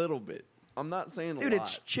 Just a little bit. I'm not saying Dude, a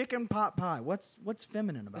it's lot. chicken pot pie. What's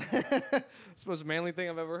feminine about it? It's the most manly thing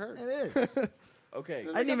I've ever heard. It is. Okay.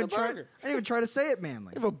 I didn't got the burger. try to say it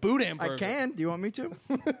manly. I have a boudin burger. I can. Do you want me to?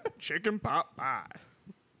 Chicken pot pie.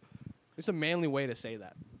 It's a manly way to say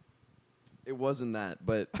that. It wasn't that,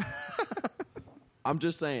 but I'm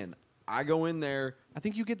just saying. I go in there, I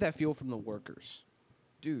think you get that feel from the workers.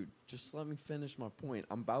 dude. Just let me finish my point.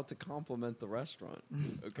 I'm about to compliment the restaurant.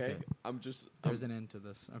 Okay. Okay. I'm just. There's an end to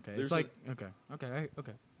this. Okay. There's It's like okay.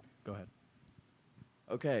 Go ahead.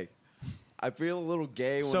 Okay. I feel a little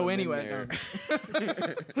gay when So I'm in anyway,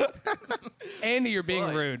 there. Andy, you're being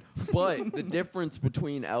But- rude. But the difference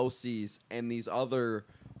between Elsie's and these other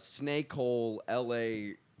snake hole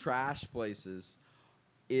LA trash places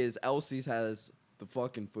is Elsie's has the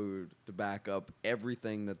fucking food to back up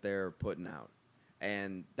everything that they're putting out.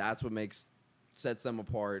 And that's what sets them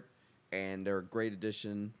apart. And they're a great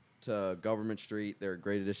addition to Government Street. They're a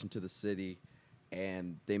great addition to the city.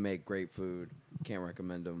 And they make great food. Can't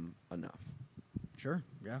recommend them enough. Sure.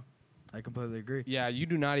 Yeah. I completely agree. Yeah, you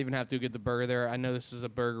do not even have to get the burger there. I know this is a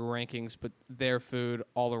burger rankings, but their food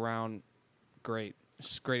all around, great.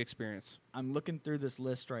 It's a great experience. I'm looking through this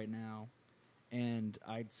list right now, and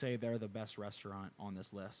I'd say they're the best restaurant on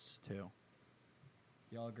this list too.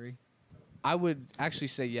 Y'all agree? I would actually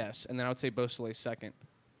say yes, and then I would say Beau Soleil second.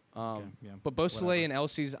 Okay, yeah, But Beau Soleil whatever. and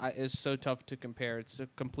Elsie's is so tough to compare. It's a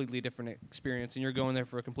completely different experience, and you're going there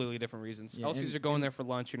for completely different reasons. Yeah, Elsie's and- are going and- there for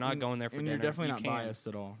lunch. You're not going there for and dinner. you're definitely You not can. biased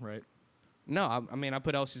at all, right? No, I mean I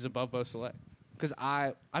put Elsie's above Beau Soleil because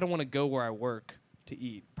I don't want to go where I work to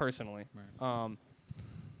eat personally. Right.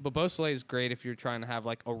 But Beau Soleil is great if you're trying to have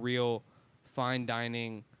like a real fine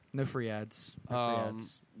dining. No free ads. No free Um,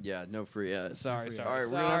 ads. Yeah, no free ads. Sorry. All right,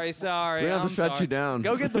 we're gonna have- sorry. we're gonna have I'm to shut sorry. you down.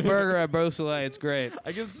 Go get the burger at Beau Soleil. It's great.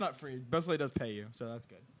 I guess it's not free. Beausoleil does pay you, so that's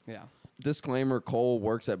good. Yeah. Disclaimer: Cole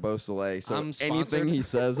works at Beau Soleil, so I'm anything sponsored. he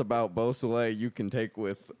says about Beau Soleil, you can take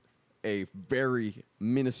with a very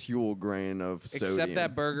minuscule grain of sodium. Except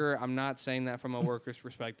that burger. I'm not saying that from a worker's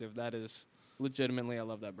perspective. That is legitimately, I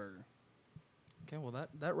love that burger. Okay, well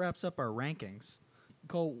that wraps up our rankings.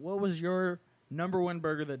 Cole, what was your number one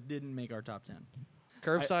burger that didn't make our top 10?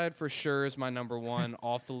 Curbside for sure is my number one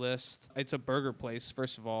off the list. It's a burger place,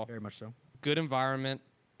 first of all. Very much so. Good environment.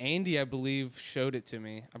 Andy, I believe, showed it to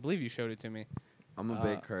me. I believe you showed it to me. I'm a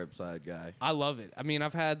big curbside guy. I love it. I mean,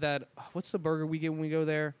 I've had that. What's the burger we get when we go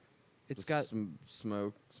there? It's got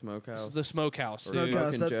smokehouse. the smokehouse, or dude.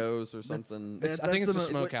 Smokehouse. Smoking that's- Joe's or that's- something. that- I think it's that's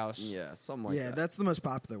the the mo- smokehouse. Yeah, something like yeah, that. that's the most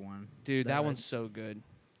popular one. Dude, that one's so good.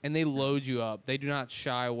 And they load you up. They do not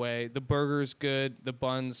shy away. The burger's good. The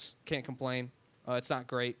buns, can't complain. It's not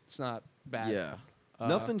great. It's not bad. Yeah, Uh,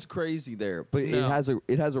 nothing's crazy there, but no.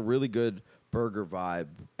 it has a really good burger vibe.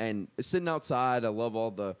 And sitting outside, I love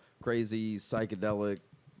all the crazy psychedelic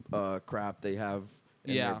crap they have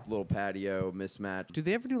in Yeah. their little patio mismatched. Do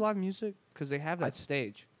they ever do live music? Because they have that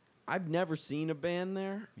stage. I've never seen a band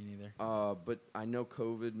there, Me neither. but I know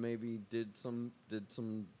COVID maybe did some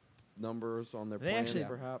numbers on their They plans, actually-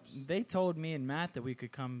 perhaps. They told me and Matt that we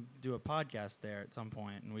could come do a podcast there at some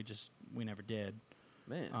point, and we never did.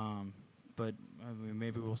 Man, But I mean,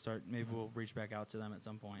 maybe we'll reach back out to them at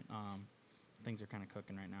some point. Things are kind of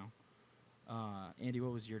cooking right now. Andy,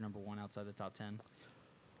 what was your number one outside the top 10?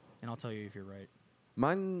 And I'll tell you if you're right.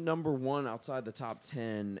 my number one outside the top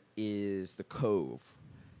 10 is the Cove.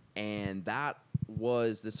 And that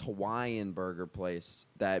was this Hawaiian burger place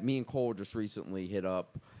that me and Cole just recently hit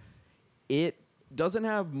up. It doesn't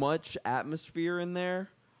have much atmosphere in there.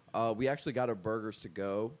 We actually got our burgers to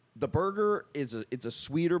go. The burger it's a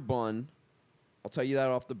sweeter bun. I'll tell you that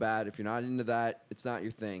off the bat. If you're not into that, it's not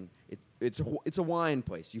your thing. It's a Hawaiian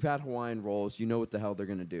place. You've had Hawaiian rolls. You know what the hell they're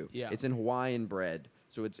gonna do. Yeah. It's in Hawaiian bread,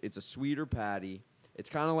 so it's a sweeter patty. It's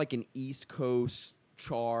kind of like an East Coast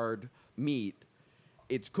charred meat.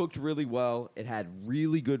 It's cooked really well. It had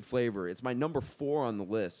really good flavor. It's my number 4 on the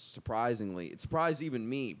list, surprisingly. It surprised even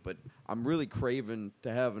me, but I'm really craving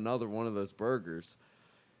to have another one of those burgers.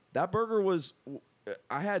 That burger was...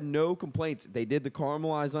 I had no complaints. They did the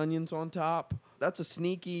caramelized onions on top. That's a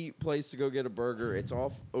sneaky place to go get a burger. It's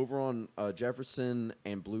off over on Jefferson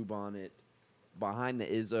and Bluebonnet, behind the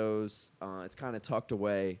Izzo's. It's kind of tucked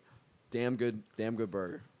away. Damn good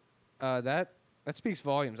burger. That speaks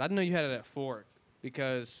volumes. I didn't know you had it at 4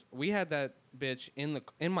 because we had that bitch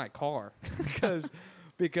in my car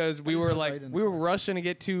because we were like we were rushing to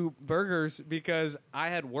get 2 burgers because I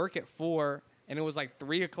had work at 4 and it was like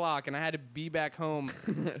 3 o'clock and I had to be back home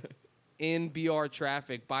in BR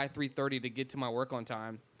traffic by 3:30 to get to my work on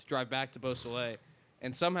time to drive back to Beau Soleil.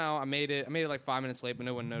 And somehow I made it like 5 minutes late, but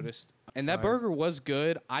no one noticed. And that burger was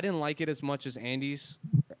good. I didn't like it as much as Andy's.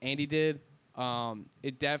 Andy did.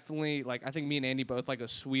 It definitely, like, I think me and Andy both like a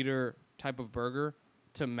sweeter type of burger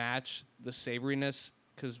to match the savoriness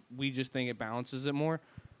because we just think it balances it more.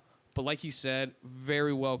 But like he said,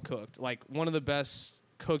 very well cooked. Like, one of the best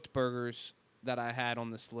cooked burgers that I had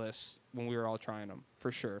on this list when we were all trying them,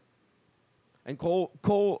 for sure. And Cole,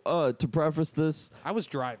 to preface this, I was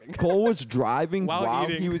driving. Cole was driving While while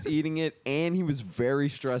eating. he was eating it, and he was very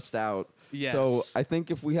stressed out. Yes. So I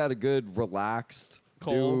think if we had a good, relaxed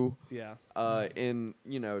Cole, yeah. in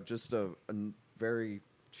just a very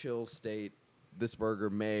chill state, this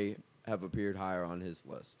burger may have appeared higher on his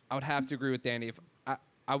list. I would have to agree with Danny. If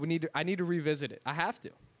I need to revisit it. I have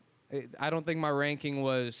to. I don't think my ranking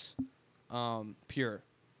was pure.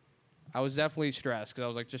 I was definitely stressed because I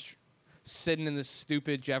was like just sitting in this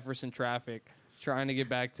stupid Jefferson traffic trying to get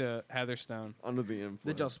back to Heatherstone. Under the influence.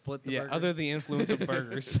 Did y'all split the Yeah, burger? under the influence of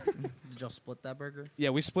burgers. Did y'all split that burger?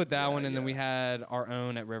 Yeah, we split that one, and then yeah. we had our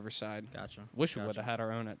own at Riverside. Gotcha. Wish we would have had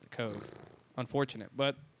our own at the Cove. Unfortunate,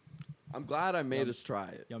 but I'm glad I made us try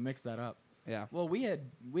it. Y'all mix that up. yeah. Well, we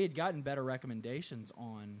had gotten better recommendations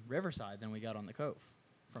on Riverside than we got on the Cove.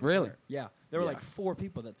 from Really? Twitter. Yeah. There were Yeah. like 4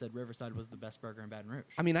 people that said Riverside was the best burger in Baton Rouge.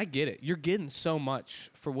 I mean, I get it. You're getting so much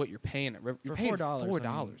for what you're paying at You're For paying $4,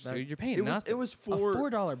 $4, I mean, dude. You're paying It was nothing. it was a for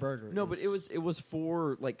 $4 burger. no, but it was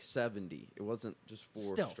for like 70. It wasn't just for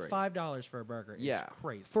still straight. $5 for a burger. It's Yeah.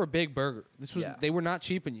 crazy. for a big burger. This was Yeah. They were not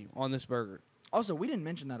cheaping you on this burger. Also, we didn't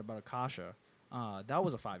mention that about Akasha. That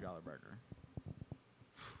was a $5 burger.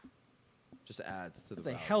 Just adds to the That's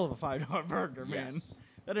a value. hell of a $5 burger, man. Yes.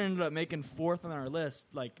 That ended up making 4th on our list,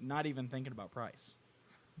 like not even thinking about price.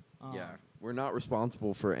 Yeah, we're not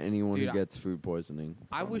responsible for anyone Dude, who gets food poisoning.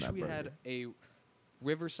 I from wish that we had burger. a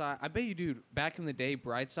Riverside. I bet you, dude, back in the day,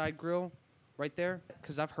 Brightside Grill right there,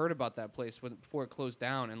 because I've heard about that place before it closed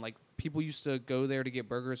down, and like people used to go there to get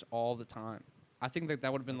burgers all the time. I think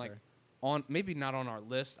that would have been like on, maybe not on our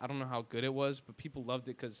list. I don't know how good it was, but people loved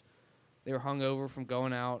it because they were hungover from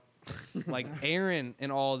going out. Like Aaron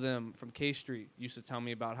and all of them from K Street used to tell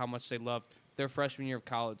me about how much they loved their freshman year of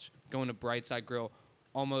college going to Brightside Grill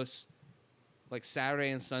almost like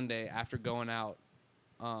Saturday and Sunday after going out.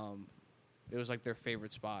 It was like their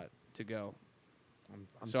favorite spot to go.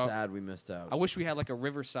 I'm so sad we missed out. I wish we had like a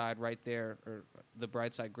Riverside right there, or the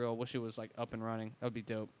Brightside Grill. Wish it was like up and running. That would be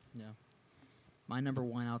dope. Yeah. My number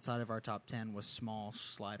 1 outside of our top 10 was Small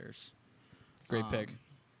Sliders. Great pick.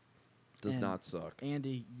 Does and not suck.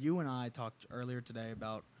 Andy, you and I talked earlier today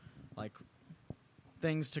about like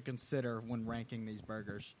things to consider when ranking these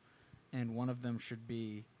burgers, and one of them should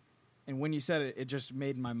be. And when you said it, it just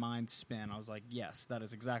made my mind spin. I was like, yes, that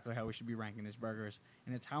is exactly how we should be ranking these burgers.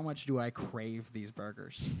 And it's how much do I crave these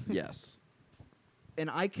burgers? Yes. And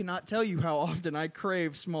I cannot tell you how often I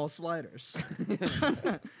crave small sliders.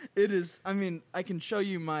 It is. I mean, I can show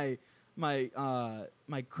you my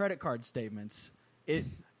credit card statements.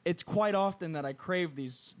 It's quite often that I crave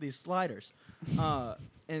these sliders,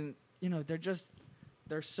 and you know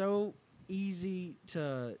they're so easy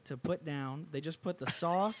to put down. They just put the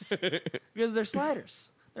sauce because they're sliders.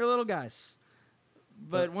 They're little guys.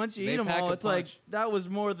 But once you they eat them pack all, a it's like punch. that was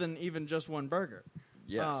more than even just one burger.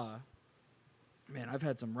 Yes. Man, I've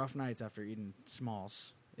had some rough nights after eating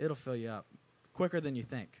smalls. It'll fill you up quicker than you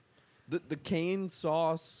think. the cane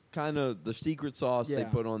sauce, kind of the secret sauce they Yeah.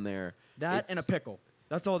 put on there. That and a it's- pickle.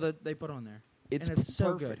 That's all that they put on there. It's and it's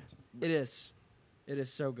so good. perfect. It is. It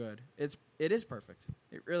is so good. It is perfect.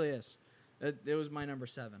 It really is. It was my number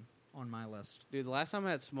 7 on my list. Dude, the last time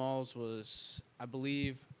I had Smalls was, I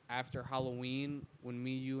believe, after Halloween when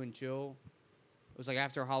me, you, and Jill. It was like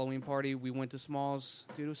after a Halloween party, we went to Smalls.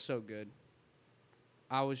 Dude, it was so good.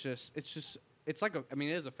 It's like it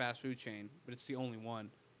is a fast food chain, but it's the only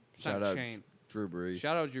one. It's Shout not a out chain. Drew Brees.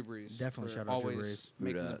 Shout out Drew Brees. Definitely for shout out Drew always Brees. Who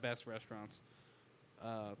making the dat? best restaurants.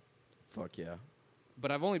 Fuck yeah.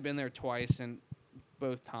 But I've only been there twice, and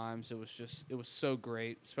both times it was so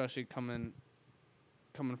great, especially coming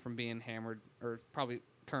from being hammered, or probably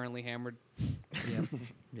currently hammered.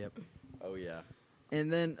 Yep. Oh yeah.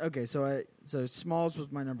 And then so Smalls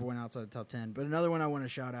was my number 1 outside the top 10. But another one I want to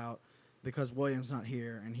shout out because William's not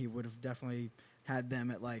here, and he would have definitely had them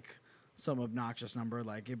at like some obnoxious number.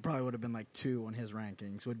 Like it probably would have been like 2 on his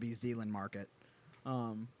rankings. Would be Zealand Market.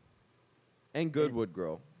 And Goodwood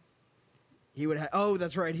Grill. He would have. Oh,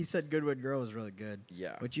 that's right. He said Goodwood Grill was really good.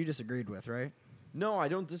 Yeah. Which you disagreed with, right? No, I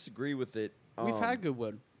don't disagree with it. We've had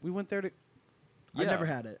Goodwood. We went there to. I've never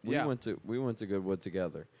had it. We Yeah. went to Goodwood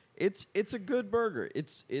together. It's a good burger.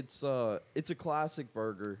 It's a classic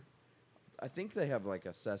burger. I think they have like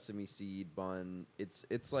a sesame seed bun.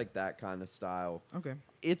 It's like that kind of style. Okay.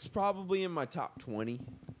 It's probably in my top 20.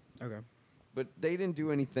 Okay. but they didn't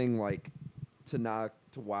do anything like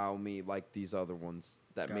to wow me like these other ones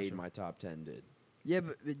that made Gotcha. my top 10 did. Yeah,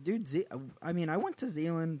 but dude, I mean, I went to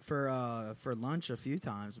Zealand for lunch a few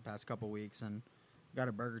times the past couple weeks and got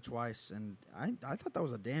a burger twice, and I thought that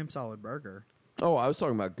was a damn solid burger. Oh, I was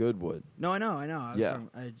talking about Goodwood. No, I know. I was Yeah. talking-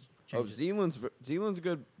 I Oh, changed it. Zealand's a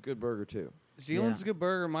good burger too. Zealand's Yeah. a good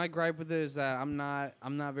burger. My gripe with it is that I'm not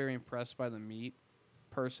very impressed by the meat.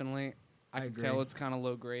 Personally, I can agree. tell it's kind of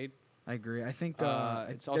low grade. I agree. I think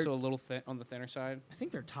It's also a little thin on the thinner side. I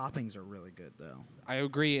think their toppings are really good though. I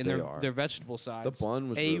agree, and They their are. their vegetable sides. The bun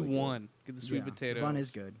was really good. A1. Get the sweet Yeah, potato. The bun is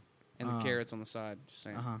good. and the carrots on the side. Just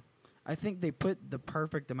saying. Uh huh. I think they put the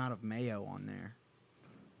perfect amount of mayo on there.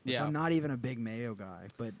 Which Yeah. I'm not even a big mayo guy,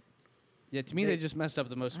 but Yeah. To me, they- they just messed up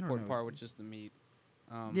the most I don't important know. part, which is the meat.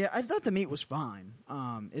 yeah, I thought the meat was fine.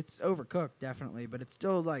 It's overcooked definitely, but it's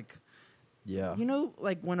still like Yeah. you know,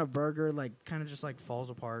 like when a burger like kind of just like falls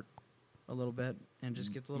apart a little bit and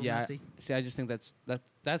just gets a little Yeah. messy. See, I just think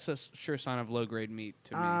that's a sure sign of low grade meat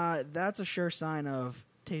to me. That's a sure sign of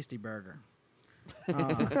tasty burger.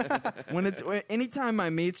 Anytime my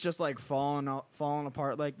meat's just like falling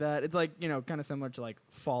apart like that, it's like kind of similar to like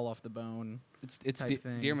fall off the bone. It's type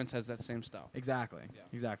thing. Dearman's has that same style. Exactly. Yeah.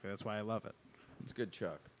 Exactly. That's why I love it. It's good,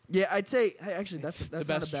 Chuck. Yeah, I'd say actually that's the not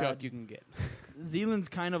best a bad. chuck you can get. Zealand's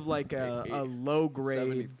kind of like a low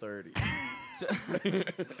grade. 70-30.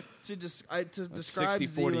 To describe 60-40, you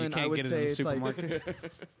Zealand, I can't would get it in say the it's like supermarket.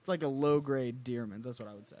 it's like a low grade Dearman's. That's what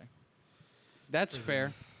I would say. That's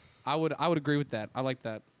fair. I would agree with that. I like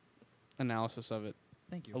that analysis of it.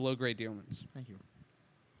 Thank you. A low grade Dearman's Thank you.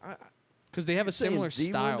 because they have a similar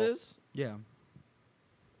Zealand style. is? Yeah.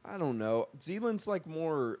 I don't know. Zealand's like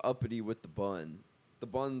more uppity with the bun. The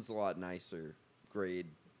bun's a lot nicer. Grade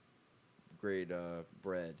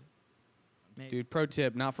bread. Dude, pro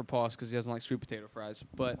tip, not for Paus because he doesn't like sweet potato fries,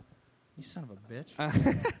 but You son of a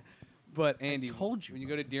bitch. but Andy, told you. when you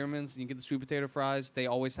go to Dearman's and you get the sweet potato fries, they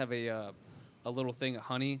always have a little thing of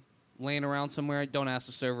honey laying around somewhere. Don't ask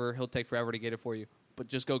the server; he'll take forever to get it for you. But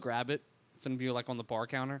just go grab it. It's gonna be like on the bar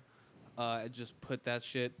counter. And just put that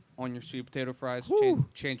shit on your sweet potato fries.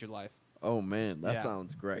 Change your life. Oh man, that Yeah.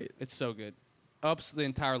 sounds great. It's so good. Ups the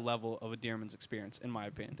entire level of a Dearman's experience, in my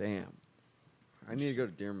opinion. Damn. I need to go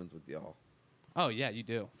to Dearman's with y'all. Oh yeah, you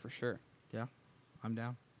do for sure. Yeah, I'm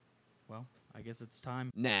down. Well, I guess it's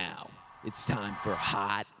time. Now, it's time for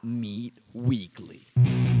Hot Meat Weekly.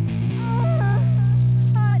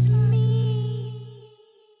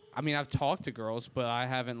 I mean, I've talked to girls, but I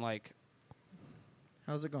haven't like.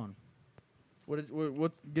 How's it going?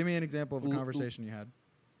 What's? Give me an example of a L- conversation you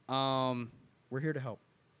had. Um, We're here to help.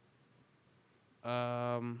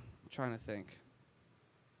 trying to think.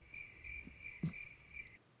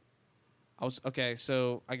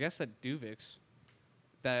 So I guess at Duvix,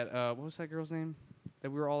 that what was that girl's name that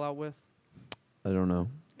we were all out with? I don't know.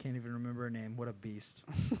 Can't even remember her name. What a beast.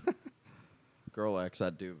 Girl X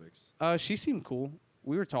at Duvix. She seemed cool.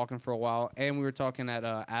 We were talking for a while, and we were talking at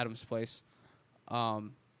Adam's place.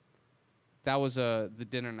 That was the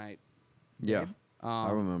dinner night. Yeah, I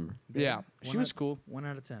remember. Yeah, she One was out- cool. 1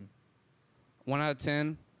 out of 10. 1 out of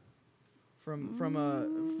 10. From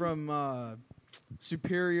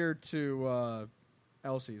superior to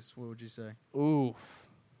Elsie's. What would you say? Ooh,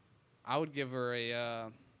 I would give her a. You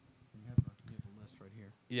have a list right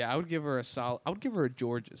here. Yeah, I would give her a solid. I would give her a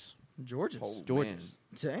George's. George's. Oh, George's.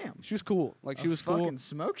 Damn. She was cool. Like she A was fucking cool.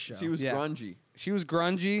 smoke show. She was Yeah. grungy. She was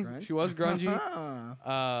grungy. Grunge? She was grungy.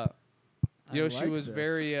 I She like was this.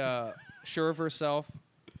 very sure of herself.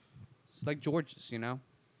 Like George's,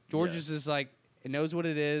 George's is like it knows what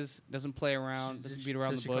it is. Doesn't play around. Doesn't beat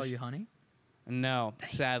around Does the she bush. call you honey? No,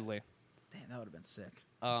 sadly. Damn, that would have been sick.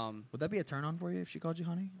 Um, Would that be a turn on for you if she called you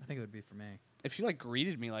honey? I think it would be for me. if she like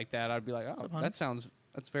greeted me like that, I'd be like, oh, up, honey?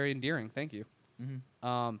 that's very endearing. Thank you.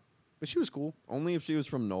 Mm-hmm. But she was cool. Only if she was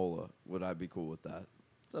from NOLA would I be cool with that.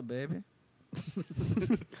 What's up, baby?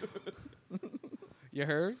 You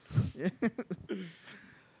heard?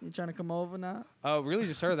 You trying to come over now? Oh, really?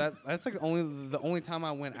 Just her? That's like the only time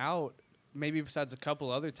I went out. Maybe besides a couple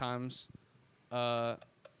other times,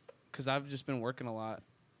 because I've just been working a lot,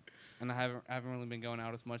 and I haven't really been going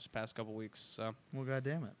out as much the past couple weeks. So Well, God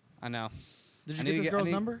damn it. I know. Did I you need get to this get- I girl's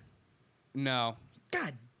need- number? No.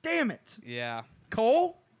 God damn it. Yeah.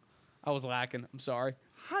 Cole? I was lacking. I'm sorry.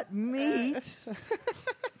 Hot meat.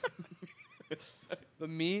 The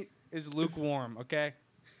meat is lukewarm. Okay.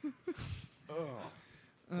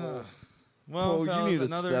 Well, Cole, fellas, you need to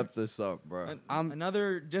another step this up, bro.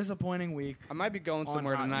 another disappointing week. I might be going On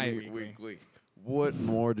somewhere Hot tonight. Meat. What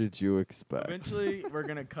more did you expect? Eventually, we're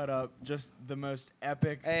gonna cut up just the most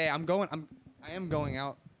epic. Hey, I am going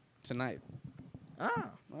out tonight.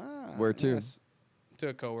 Ah. Where to? yes. To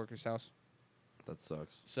a coworker's house. That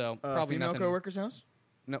sucks. So probably female nothing. coworker's house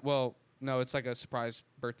No, well, no, it's like a surprise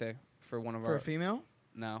birthday for one of for our. a female,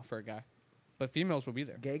 No, for a guy. But females will be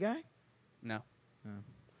there. gay guy. No.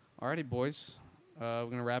 Oh. Alrighty, boys. We're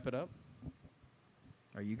gonna wrap it up.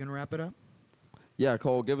 Are you gonna wrap it up? Yeah,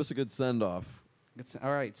 Cole, give us a good send off.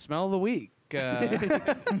 All right, smell of the week.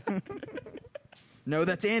 No,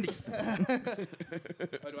 that's Andy's. Do I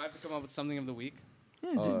have to come up with something of the week?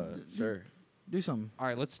 Yeah, Sure. do something. All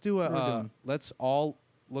right, let's do What are we a. doing? Let's all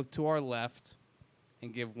look to our left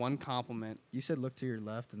and give one compliment. You said look to your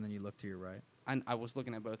left and then you look to your right. I was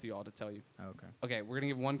looking at both of y'all to tell you. Oh, okay. Okay, we're gonna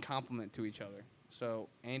give one compliment to each other. So,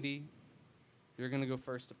 Andy, you're gonna go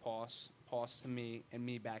first to Pause to me, and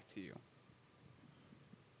me back to you.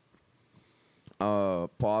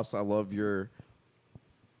 Boss, I love your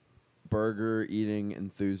burger eating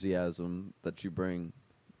enthusiasm that you bring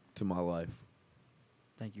to my life.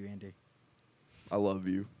 Thank you, Andy. I love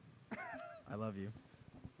you. I love you.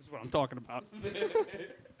 This is what I'm talking about.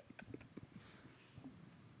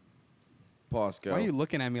 Boss, go. Why are you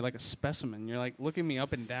looking at me like a specimen? You're like looking me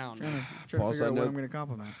up and down. Trying to Boss, figure I out what know- I'm going to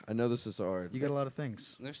compliment. I know this is hard. You got a lot of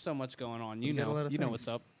things. There's so much going on. You You got a lot know. of You know things. what's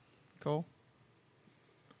up. Cole?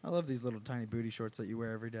 I love these little tiny booty shorts that you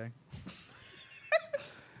wear every day.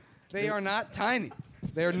 They are not tiny.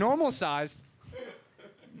 They're normal sized.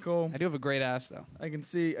 Cole, I do have a great ass though. I can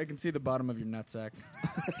see the bottom of your nutsack.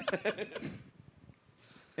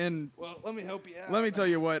 And Well, let me help you out. let me tell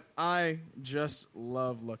you what, I just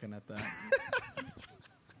love looking at that.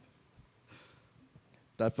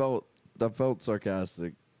 That felt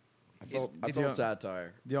sarcastic. I felt Did you-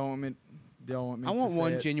 satire. Do y'all want me I want to say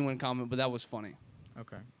one it? genuine comment, but that was funny.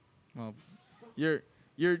 Okay. Well, your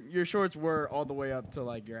shorts were all the way up to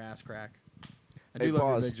like your ass crack. I do Hey, love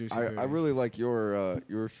boss, your big juicy I booties. really like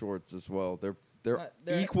your shorts as well. They're They're-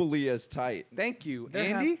 equally as tight. Thank you,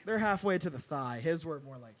 They're Andy. they're halfway to the thigh. His were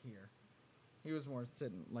more like here. He was more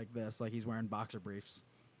sitting like this, like he's wearing boxer briefs.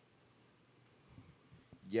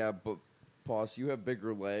 Yeah, but boss, you have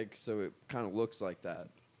bigger legs, so it kind of looks like that.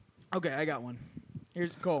 Okay, I got one.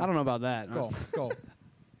 Here's Cole. I don't know about that. Cole.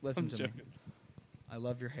 Listen I'm to joking. me. I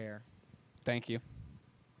love your hair. Thank you.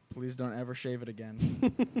 Please don't ever shave it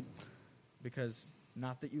again. Because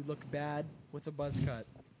not that you look bad with a buzz cut,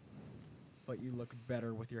 but you look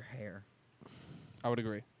better with your hair. I would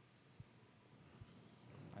agree.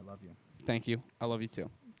 I love you. Thank you. I love you too.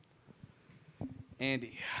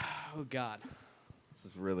 Andy. Oh God. This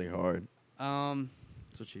is really hard.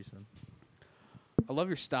 That's what she said. I love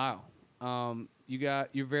your style.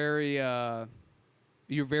 You're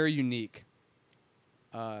very unique.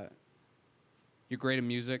 You're great at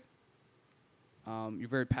music. You're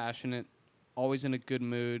very passionate, always in a good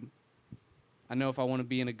mood. I know if I want to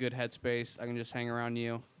be in a good headspace, I can just hang around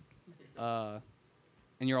you. And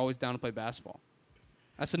you're always down to play basketball.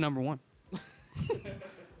 That's the number one.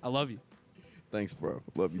 I love you. Thanks, bro.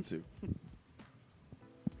 Love you too.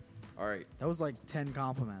 All right. That was like 10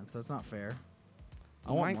 compliments. That's not fair. I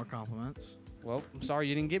Well, want Mike- more compliments. Well, I'm sorry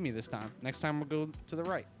you didn't get me this time. Next time we'll go to the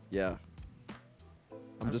right. Yeah.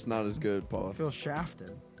 I'm just not as good, I Paul. feel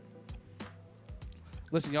shafted.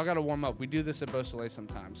 Listen, y'all got to warm up. We do this at Beausoleil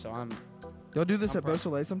sometimes, so I'm. Y'all do this I'm at proud.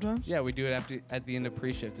 Beausoleil sometimes? Yeah, we do it at the end of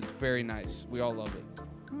pre-shift. It's very nice. We all love it.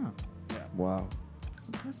 Oh, Yeah, Wow.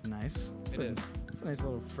 that's nice. It's it is. It's a nice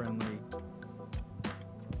little friendly,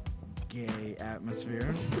 gay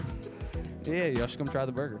atmosphere. Yeah, y'all should come try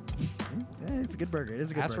the burger. Yeah, it's a good burger. It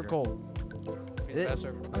is a good Ask for burger. Cole. Be the It- best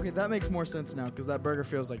server. Okay, that makes more sense now because that burger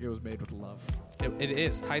feels like it was made with love. It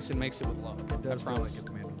is. Tyson makes it with love. It does I feel promise. like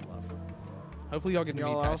it's made with love. Hopefully y'all get to meet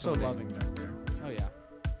Y'all are Tyson also one day. loving back there, Oh yeah.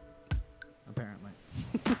 apparently.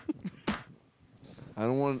 I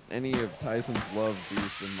don't want any of Tyson's love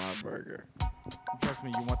juice in my burger. Trust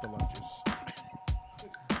me, you want the love juice.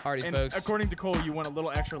 Alrighty, And folks. according to Cole, you want a little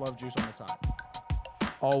extra love juice on the side.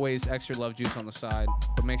 Always extra love juice on the side,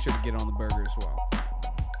 but make sure to get it on the burger as well.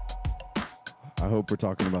 I hope we're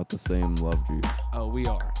talking about the same love juice. Oh, we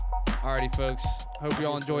are. Alrighty, folks. Hope you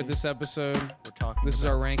all enjoyed Obviously, this episode. We're talking. This is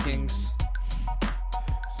our about rankings. semen.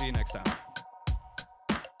 See you next time.